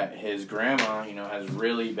saying that his grandma, has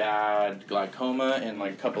really bad glaucoma and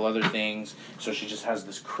like a couple other things, so she just has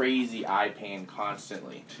this crazy eye pain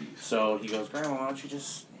constantly. Jeez. So he goes, Grandma, why don't you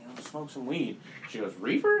just smoke some weed? She goes,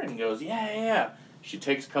 reefer? And he goes, yeah. She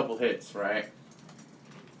takes a couple hits, right?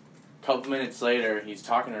 Couple minutes later, he's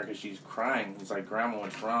talking to her because she's crying. He's like, Grandma,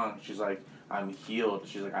 what's wrong? She's like, I'm healed.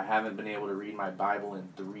 She's like, I haven't been able to read my Bible in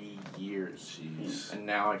 3 years. Jeez. And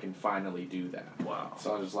now I can finally do that. Wow.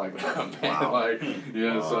 So I was just like, oh, man, Wow. like,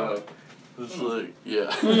 yeah, Wow. so it's like, yeah.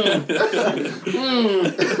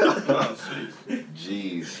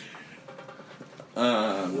 Jeez.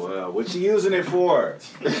 Well, what you using it for?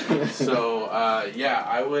 So, yeah,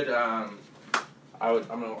 I'm gonna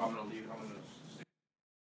leave it